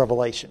basis of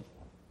revelation,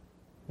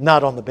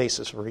 not on the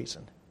basis of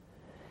reason.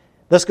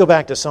 Let's go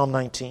back to Psalm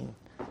 19.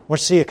 We'll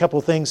see a couple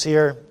things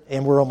here,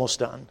 and we're almost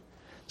done.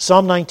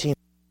 Psalm 19,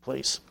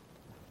 please.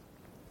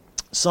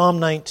 Psalm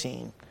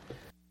 19.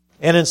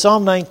 And in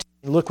Psalm 19,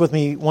 look with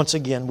me once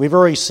again. We've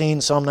already seen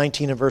Psalm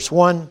 19 and verse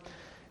 1,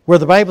 where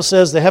the Bible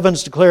says, the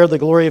heavens declare the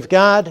glory of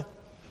God,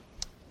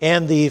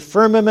 and the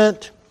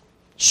firmament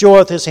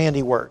showeth his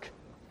handiwork.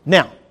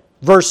 Now,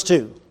 verse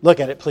 2.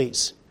 Look at it,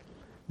 please.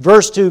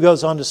 Verse 2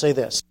 goes on to say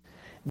this.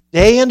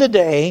 Day unto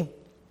day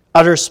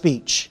utter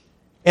speech,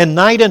 and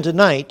night unto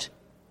night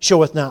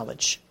showeth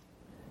knowledge.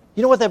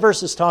 You know what that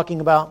verse is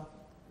talking about?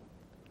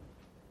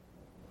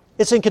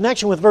 It's in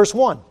connection with verse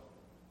 1.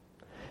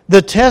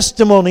 The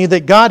testimony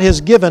that God has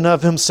given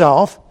of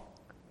himself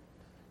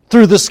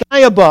through the sky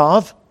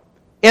above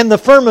and the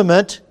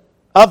firmament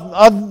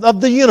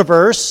of the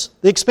universe,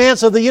 the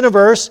expanse of the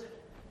universe,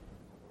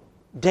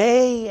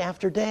 day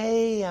after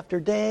day after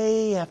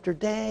day after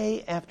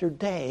day after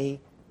day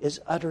is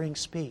uttering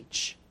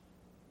speech.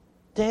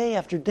 Day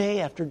after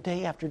day after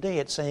day after day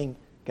it's saying,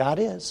 God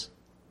is,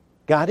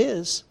 God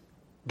is,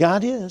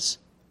 God is,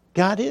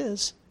 God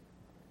is.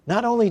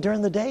 Not only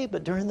during the day,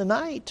 but during the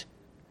night.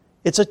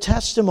 It's a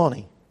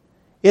testimony.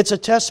 It's a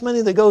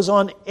testimony that goes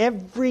on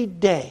every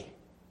day.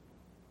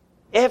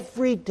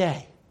 Every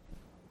day.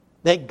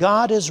 That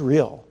God is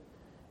real.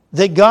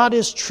 That God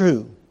is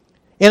true.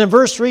 And in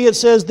verse 3 it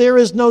says, there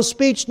is no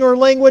speech nor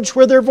language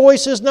where their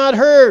voice is not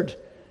heard.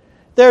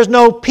 There's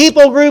no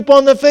people group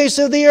on the face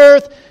of the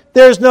earth.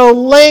 There's no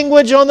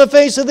language on the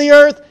face of the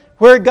earth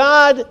where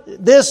God,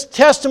 this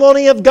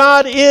testimony of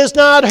God is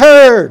not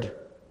heard. It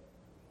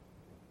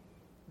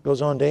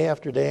goes on day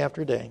after day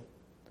after day.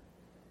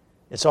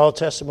 It's all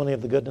testimony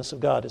of the goodness of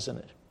God, isn't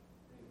it?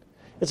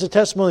 It's a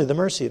testimony of the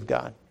mercy of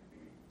God.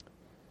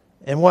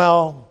 And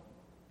while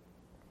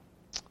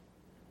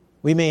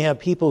we may have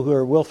people who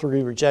are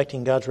willfully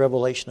rejecting God's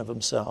revelation of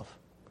himself,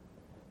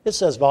 it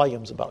says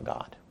volumes about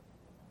God.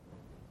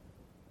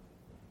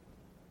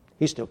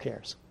 He still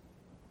cares.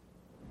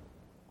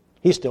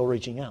 He's still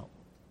reaching out.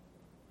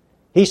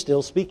 He's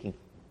still speaking.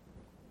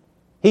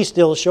 He's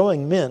still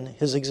showing men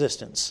his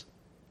existence.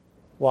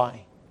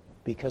 Why?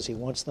 Because he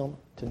wants them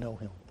to know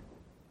him.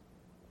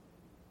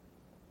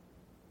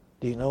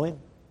 Do you know him?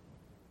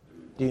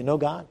 Do you know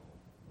God?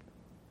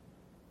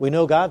 We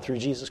know God through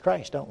Jesus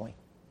Christ, don't we?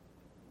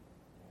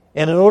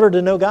 And in order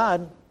to know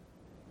God,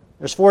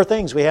 there's 4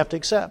 things we have to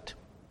accept.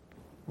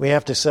 We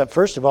have to accept,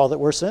 first of all, that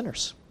we're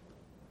sinners.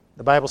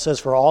 The Bible says,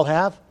 for all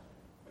have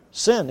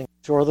sinned and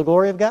short of the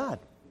glory of God.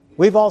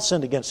 We've all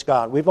sinned against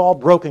God. We've all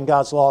broken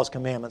God's laws,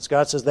 commandments.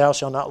 God says, thou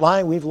shalt not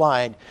lie. We've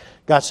lied.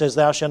 God says,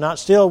 thou shalt not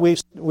steal.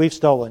 We've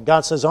stolen.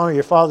 God says, honor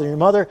your father and your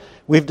mother.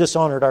 We've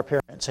dishonored our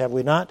parents, have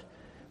we not?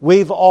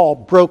 We've all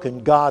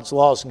broken God's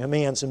laws and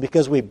commands. And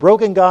because we've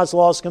broken God's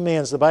laws and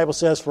commands, the Bible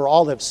says, for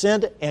all have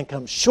sinned and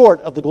come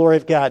short of the glory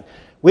of God.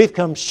 We've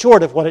come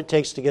short of what it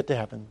takes to get to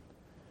heaven.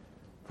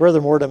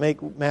 Furthermore, to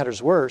make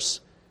matters worse,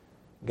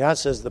 God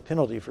says the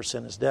penalty for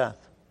sin is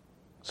death.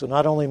 So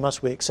not only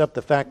must we accept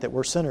the fact that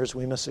we're sinners,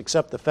 we must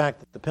accept the fact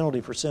that the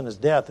penalty for sin is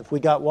death. If we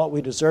got what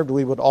we deserved,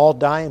 we would all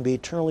die and be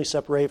eternally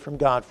separated from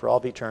God for all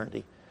of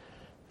eternity.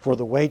 For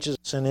the wages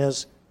of sin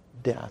is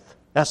death.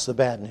 That's the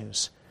bad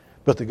news.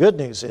 But the good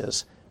news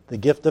is the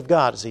gift of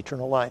God is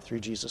eternal life through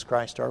Jesus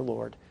Christ our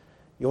Lord.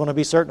 You want to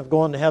be certain of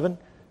going to heaven?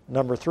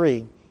 Number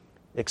 3,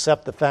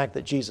 accept the fact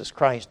that Jesus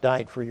Christ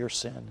died for your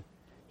sin.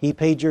 He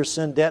paid your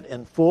sin debt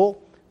in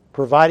full,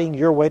 providing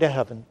your way to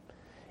heaven.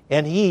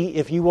 And He,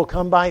 if you will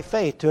come by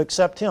faith to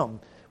accept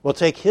Him, will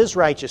take His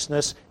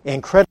righteousness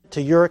and credit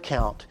to your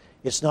account.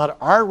 It's not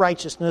our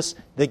righteousness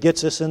that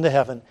gets us into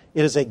heaven.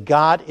 It is a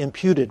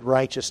God-imputed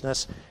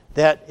righteousness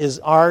that is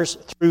ours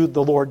through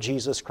the Lord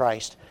Jesus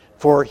Christ.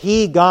 For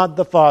He, God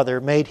the Father,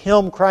 made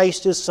Him,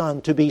 Christ His Son,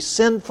 to be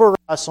sin for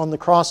us on the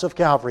cross of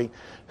Calvary,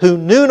 who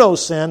knew no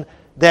sin,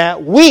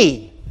 that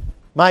we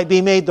might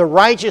be made the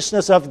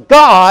righteousness of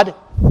God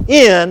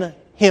in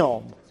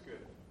Him.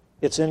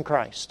 It's in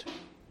Christ.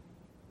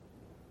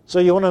 So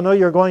you want to know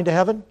you're going to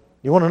heaven?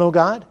 You want to know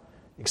God?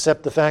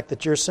 Accept the fact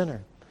that you're a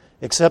sinner.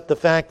 Accept the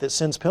fact that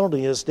sin's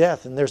penalty is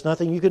death, and there's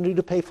nothing you can do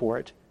to pay for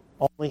it.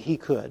 Only He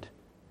could.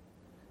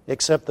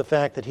 Accept the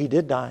fact that He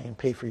did die and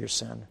pay for your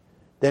sin.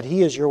 That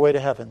He is your way to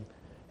heaven.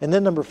 And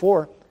then number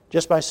 4,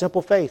 just by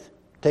simple faith,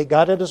 take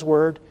God at His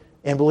word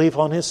and believe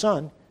on His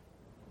Son,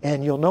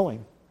 and you'll know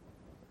Him.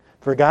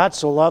 For God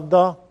so loved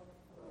the...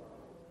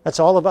 That's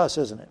all of us,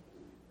 isn't it?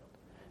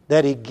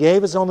 That He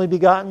gave His only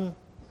begotten,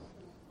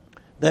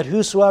 that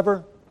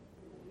whosoever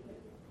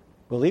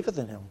believeth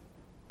in Him,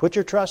 put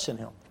your trust in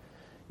Him.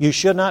 You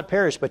should not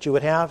perish, but you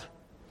would have...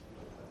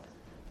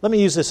 Let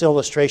me use this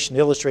illustration to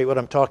illustrate what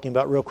I'm talking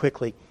about real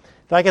quickly.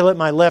 If I could let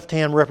my left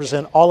hand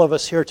represent all of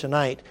us here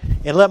tonight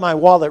and let my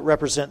wallet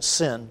represent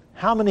sin,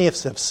 how many of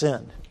us have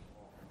sinned?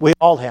 We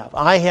all have.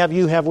 I have,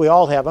 you have, we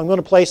all have. I'm going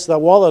to place the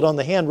wallet on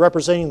the hand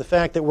representing the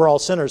fact that we're all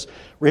sinners.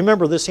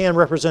 Remember, this hand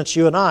represents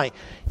you and I,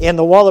 and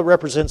the wallet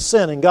represents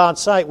sin. In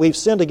God's sight, we've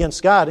sinned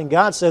against God, and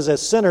God says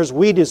as sinners,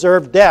 we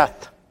deserve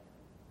death.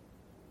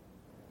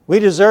 We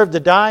deserve to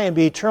die and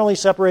be eternally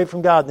separated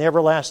from God in the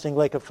everlasting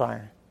lake of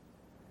fire.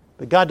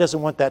 But God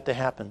doesn't want that to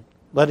happen.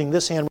 Letting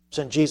this hand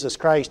represent Jesus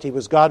Christ, He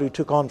was God who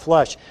took on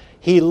flesh.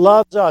 He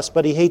loves us,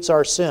 but He hates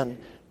our sin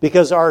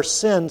because our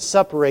sin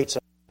separates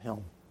us from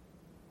Him.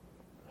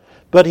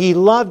 But He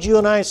loved you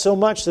and I so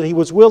much that He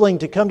was willing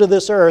to come to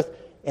this earth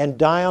and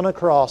die on a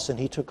cross, and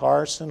He took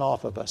our sin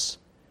off of us.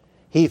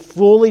 He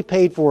fully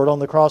paid for it on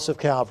the cross of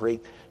Calvary.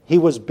 He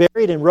was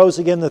buried and rose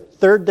again the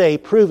third day,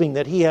 proving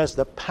that He has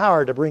the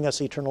power to bring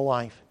us eternal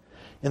life.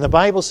 And the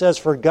Bible says,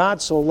 for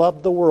God so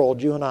loved the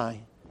world, you and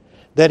I,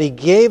 that He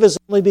gave His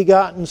only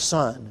begotten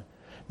Son,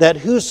 that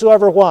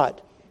whosoever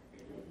what?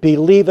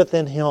 Believeth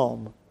in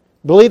Him.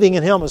 Believing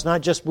in Him is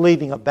not just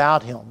believing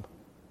about Him.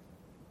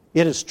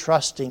 It is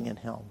trusting in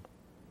Him.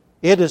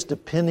 It is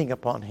depending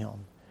upon Him.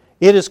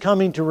 It is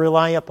coming to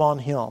rely upon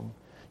Him.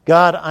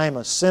 God, I'm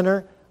a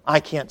sinner. I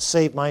can't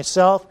save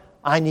myself.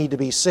 I need to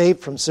be saved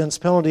from sin's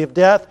penalty of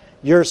death.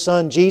 Your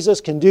Son,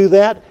 Jesus, can do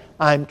that.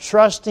 I'm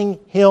trusting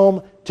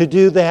Him to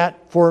do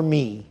that for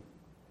me.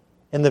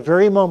 And the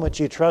very moment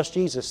you trust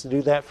Jesus to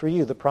do that for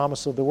you, the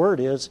promise of the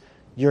Word is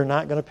you're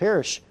not going to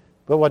perish.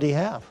 But what do you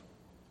have?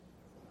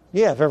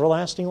 You have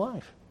everlasting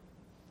life.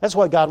 That's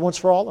what God wants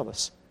for all of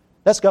us.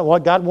 That's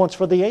what God wants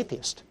for the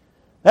atheist.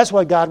 That's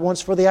what God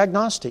wants for the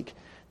agnostic.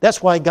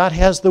 That's why God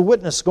has the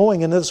witness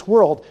going in this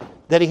world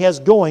that He has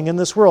going in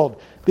this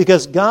world.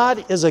 Because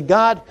God is a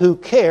God who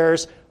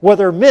cares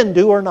whether men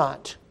do or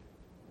not.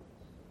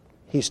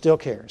 He still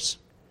cares.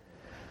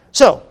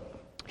 So,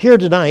 here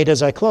tonight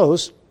as I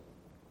close,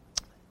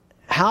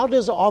 how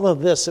does all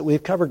of this that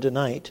we've covered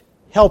tonight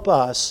help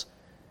us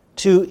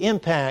to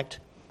impact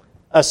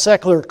a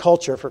secular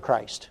culture for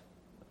Christ?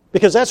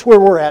 Because that's where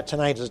we're at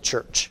tonight as a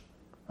church.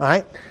 All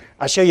right?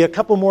 I'll show you a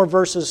couple more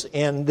verses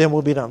and then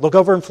we'll be done. Look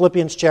over in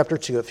Philippians chapter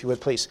 2, if you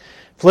would please.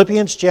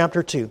 Philippians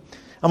chapter 2.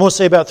 I'm going to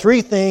say about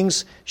 3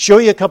 things, show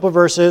you a couple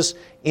verses,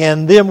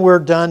 and then we're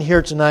done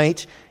here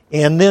tonight.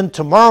 And then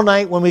tomorrow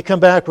night when we come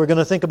back, we're going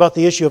to think about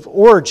the issue of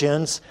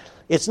origins.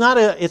 It's not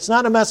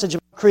a message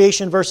about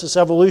creation versus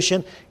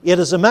evolution. It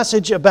is a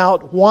message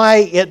about why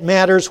it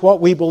matters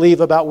what we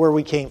believe about where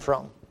we came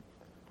from.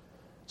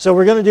 So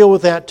we're going to deal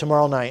with that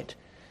tomorrow night.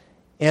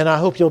 And I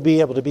hope you'll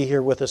be able to be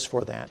here with us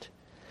for that.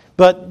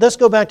 But let's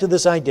go back to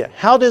this idea.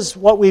 How does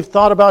what we've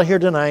thought about here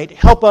tonight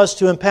help us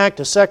to impact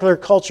a secular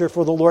culture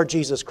for the Lord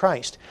Jesus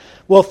Christ?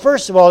 Well,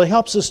 first of all, it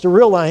helps us to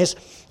realize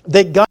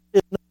that God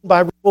is known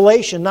by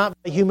revelation, not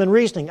by human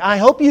reasoning. I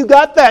hope you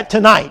got that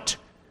tonight.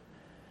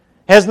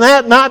 Has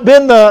that not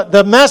been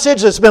the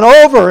message that's been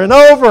over and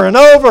over and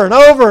over and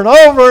over and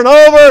over and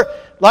over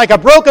like a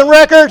broken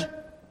record?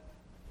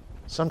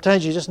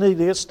 Sometimes you just need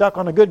to get stuck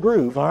on a good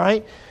groove, all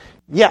right?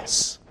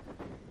 Yes.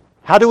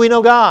 How do we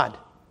know God?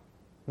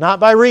 Not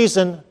by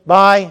reason,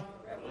 by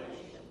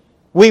revelation.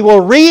 We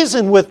will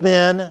reason with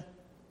men,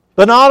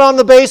 but not on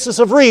the basis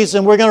of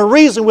reason. We're going to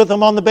reason with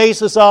them on the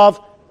basis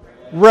of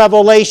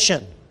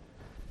revelation.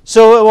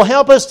 So it will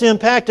help us to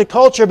impact a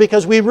culture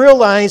because we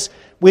realize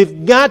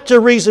we've got to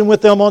reason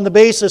with them on the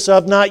basis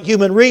of not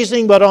human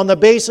reasoning, but on the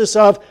basis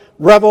of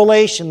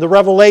revelation, the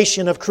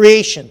revelation of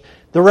creation,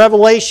 the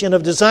revelation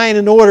of design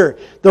and order,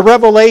 the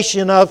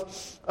revelation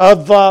of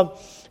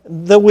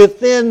the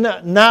within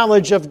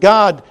knowledge of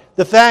God,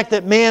 the fact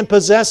that man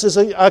possesses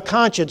a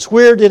conscience.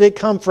 Where did it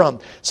come from?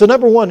 So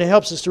number one, it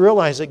helps us to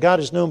realize that God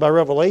is known by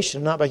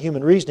revelation, not by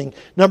human reasoning.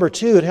 Number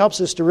two, it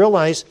helps us to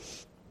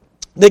realize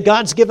that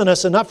God's given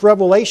us enough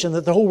revelation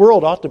that the whole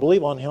world ought to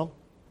believe on Him.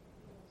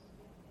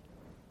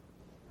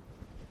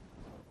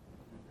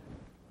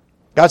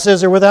 God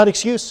says they're without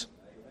excuse.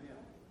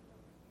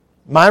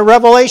 My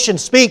revelation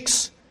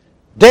speaks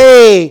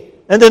day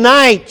and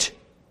night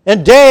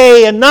and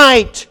day and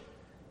night.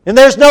 And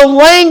there's no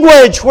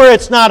language where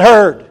it's not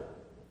heard.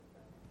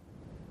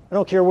 I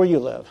don't care where you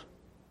live.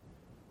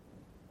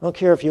 I don't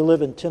care if you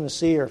live in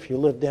Tennessee or if you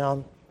live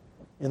down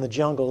in the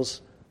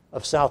jungles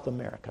of South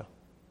America.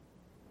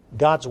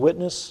 God's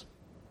witness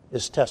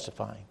is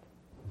testifying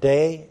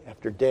day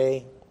after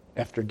day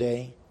after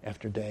day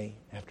after day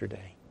after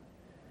day.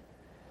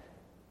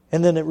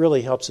 And then it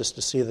really helps us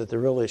to see that the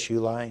real issue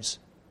lies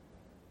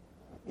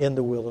in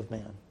the will of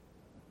man.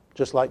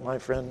 Just like my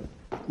friend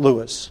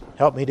Lewis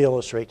helped me to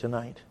illustrate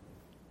tonight.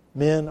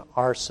 Men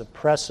are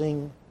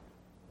suppressing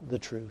the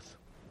truth.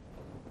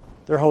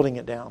 They're holding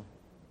it down.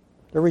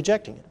 They're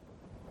rejecting it.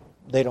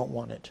 They don't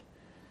want it.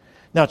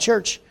 Now,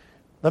 church,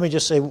 let me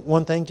just say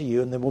one thing to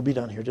you, and then we'll be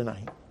done here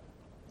tonight.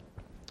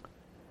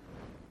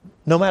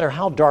 No matter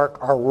how dark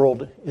our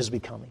world is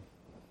becoming,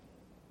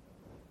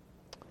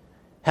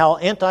 how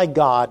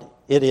anti-God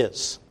it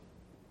is,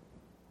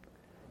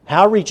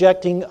 how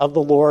rejecting of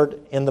the Lord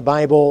in the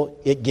Bible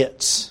it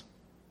gets,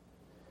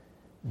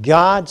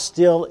 God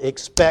still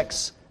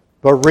expects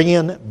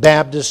Berean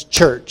Baptist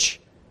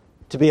Church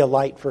to be a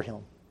light for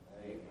Him.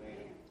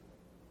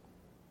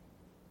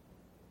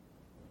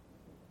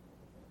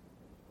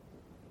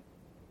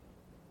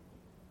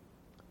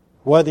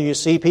 Whether you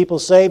see people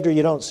saved or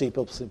you don't see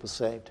people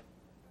saved.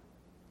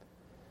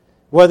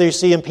 Whether you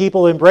see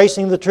people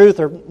embracing the truth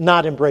or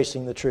not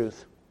embracing the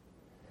truth.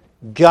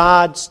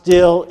 God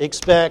still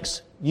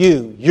expects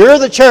you. You're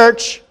the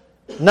church,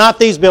 not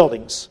these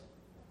buildings.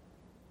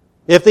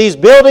 If these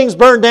buildings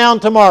burn down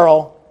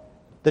tomorrow,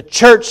 the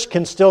church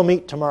can still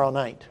meet tomorrow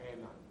night.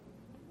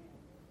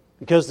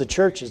 Because the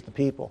church is the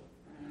people.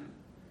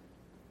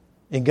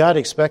 And God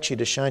expects you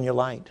to shine your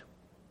light.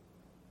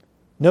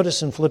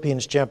 Notice in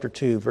Philippians chapter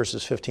 2,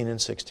 verses 15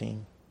 and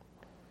 16.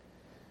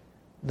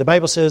 The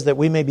Bible says that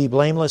we may be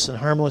blameless and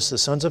harmless, the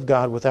sons of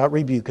God, without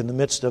rebuke in the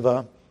midst of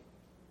a,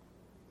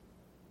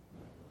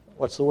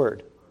 what's the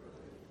word?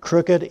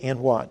 Crooked and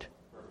what?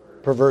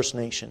 Perverse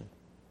nation.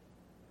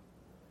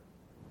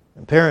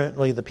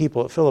 Apparently the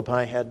people at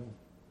Philippi had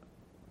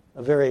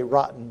a very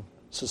rotten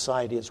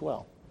society as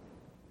well.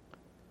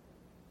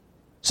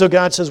 So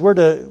God says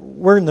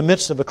we're in the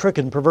midst of a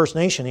crooked and perverse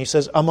nation. He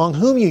says, among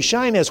whom you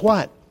shine as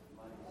what?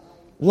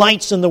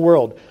 Lights in the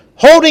world,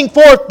 holding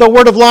forth the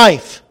word of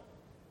life,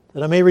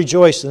 that I may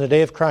rejoice in the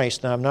day of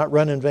Christ. Now, I've not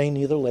run in vain,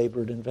 neither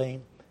labored in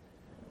vain.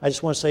 I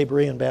just want to say,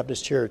 Berean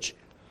Baptist Church,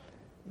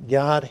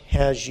 God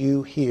has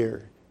you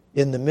here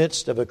in the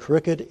midst of a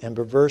crooked and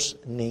perverse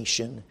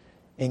nation,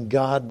 and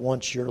God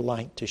wants your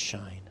light to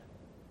shine.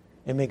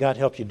 And may God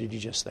help you to do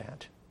just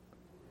that.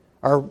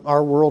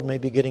 Our world may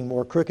be getting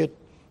more crooked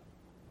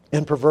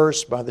and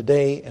perverse by the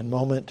day and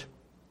moment,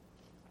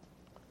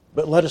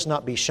 but let us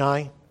not be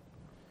shy.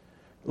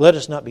 Let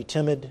us not be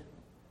timid.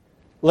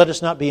 Let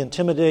us not be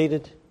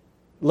intimidated.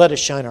 Let us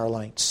shine our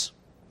lights.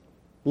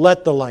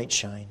 Let the light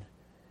shine.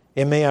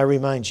 And may I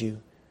remind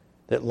you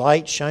that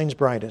light shines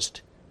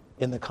brightest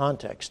in the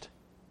context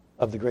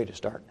of the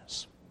greatest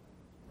darkness.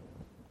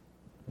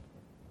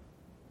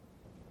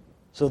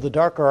 So the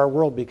darker our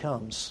world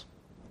becomes,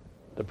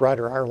 the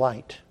brighter our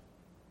light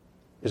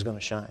is going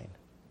to shine.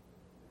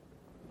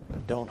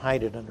 But don't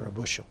hide it under a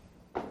bushel.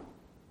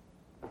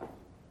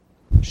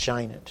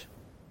 Shine it.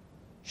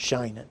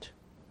 Shine it.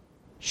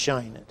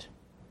 Shine it.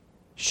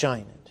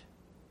 Shine it.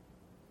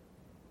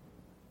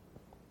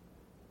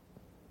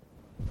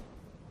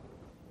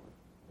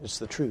 It's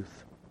the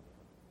truth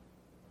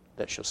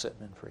that shall set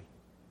men free.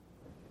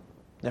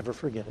 Never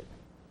forget it.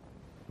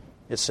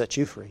 It sets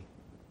you free.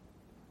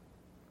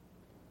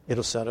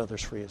 It'll set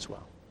others free as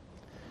well.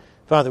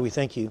 Father, we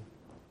thank you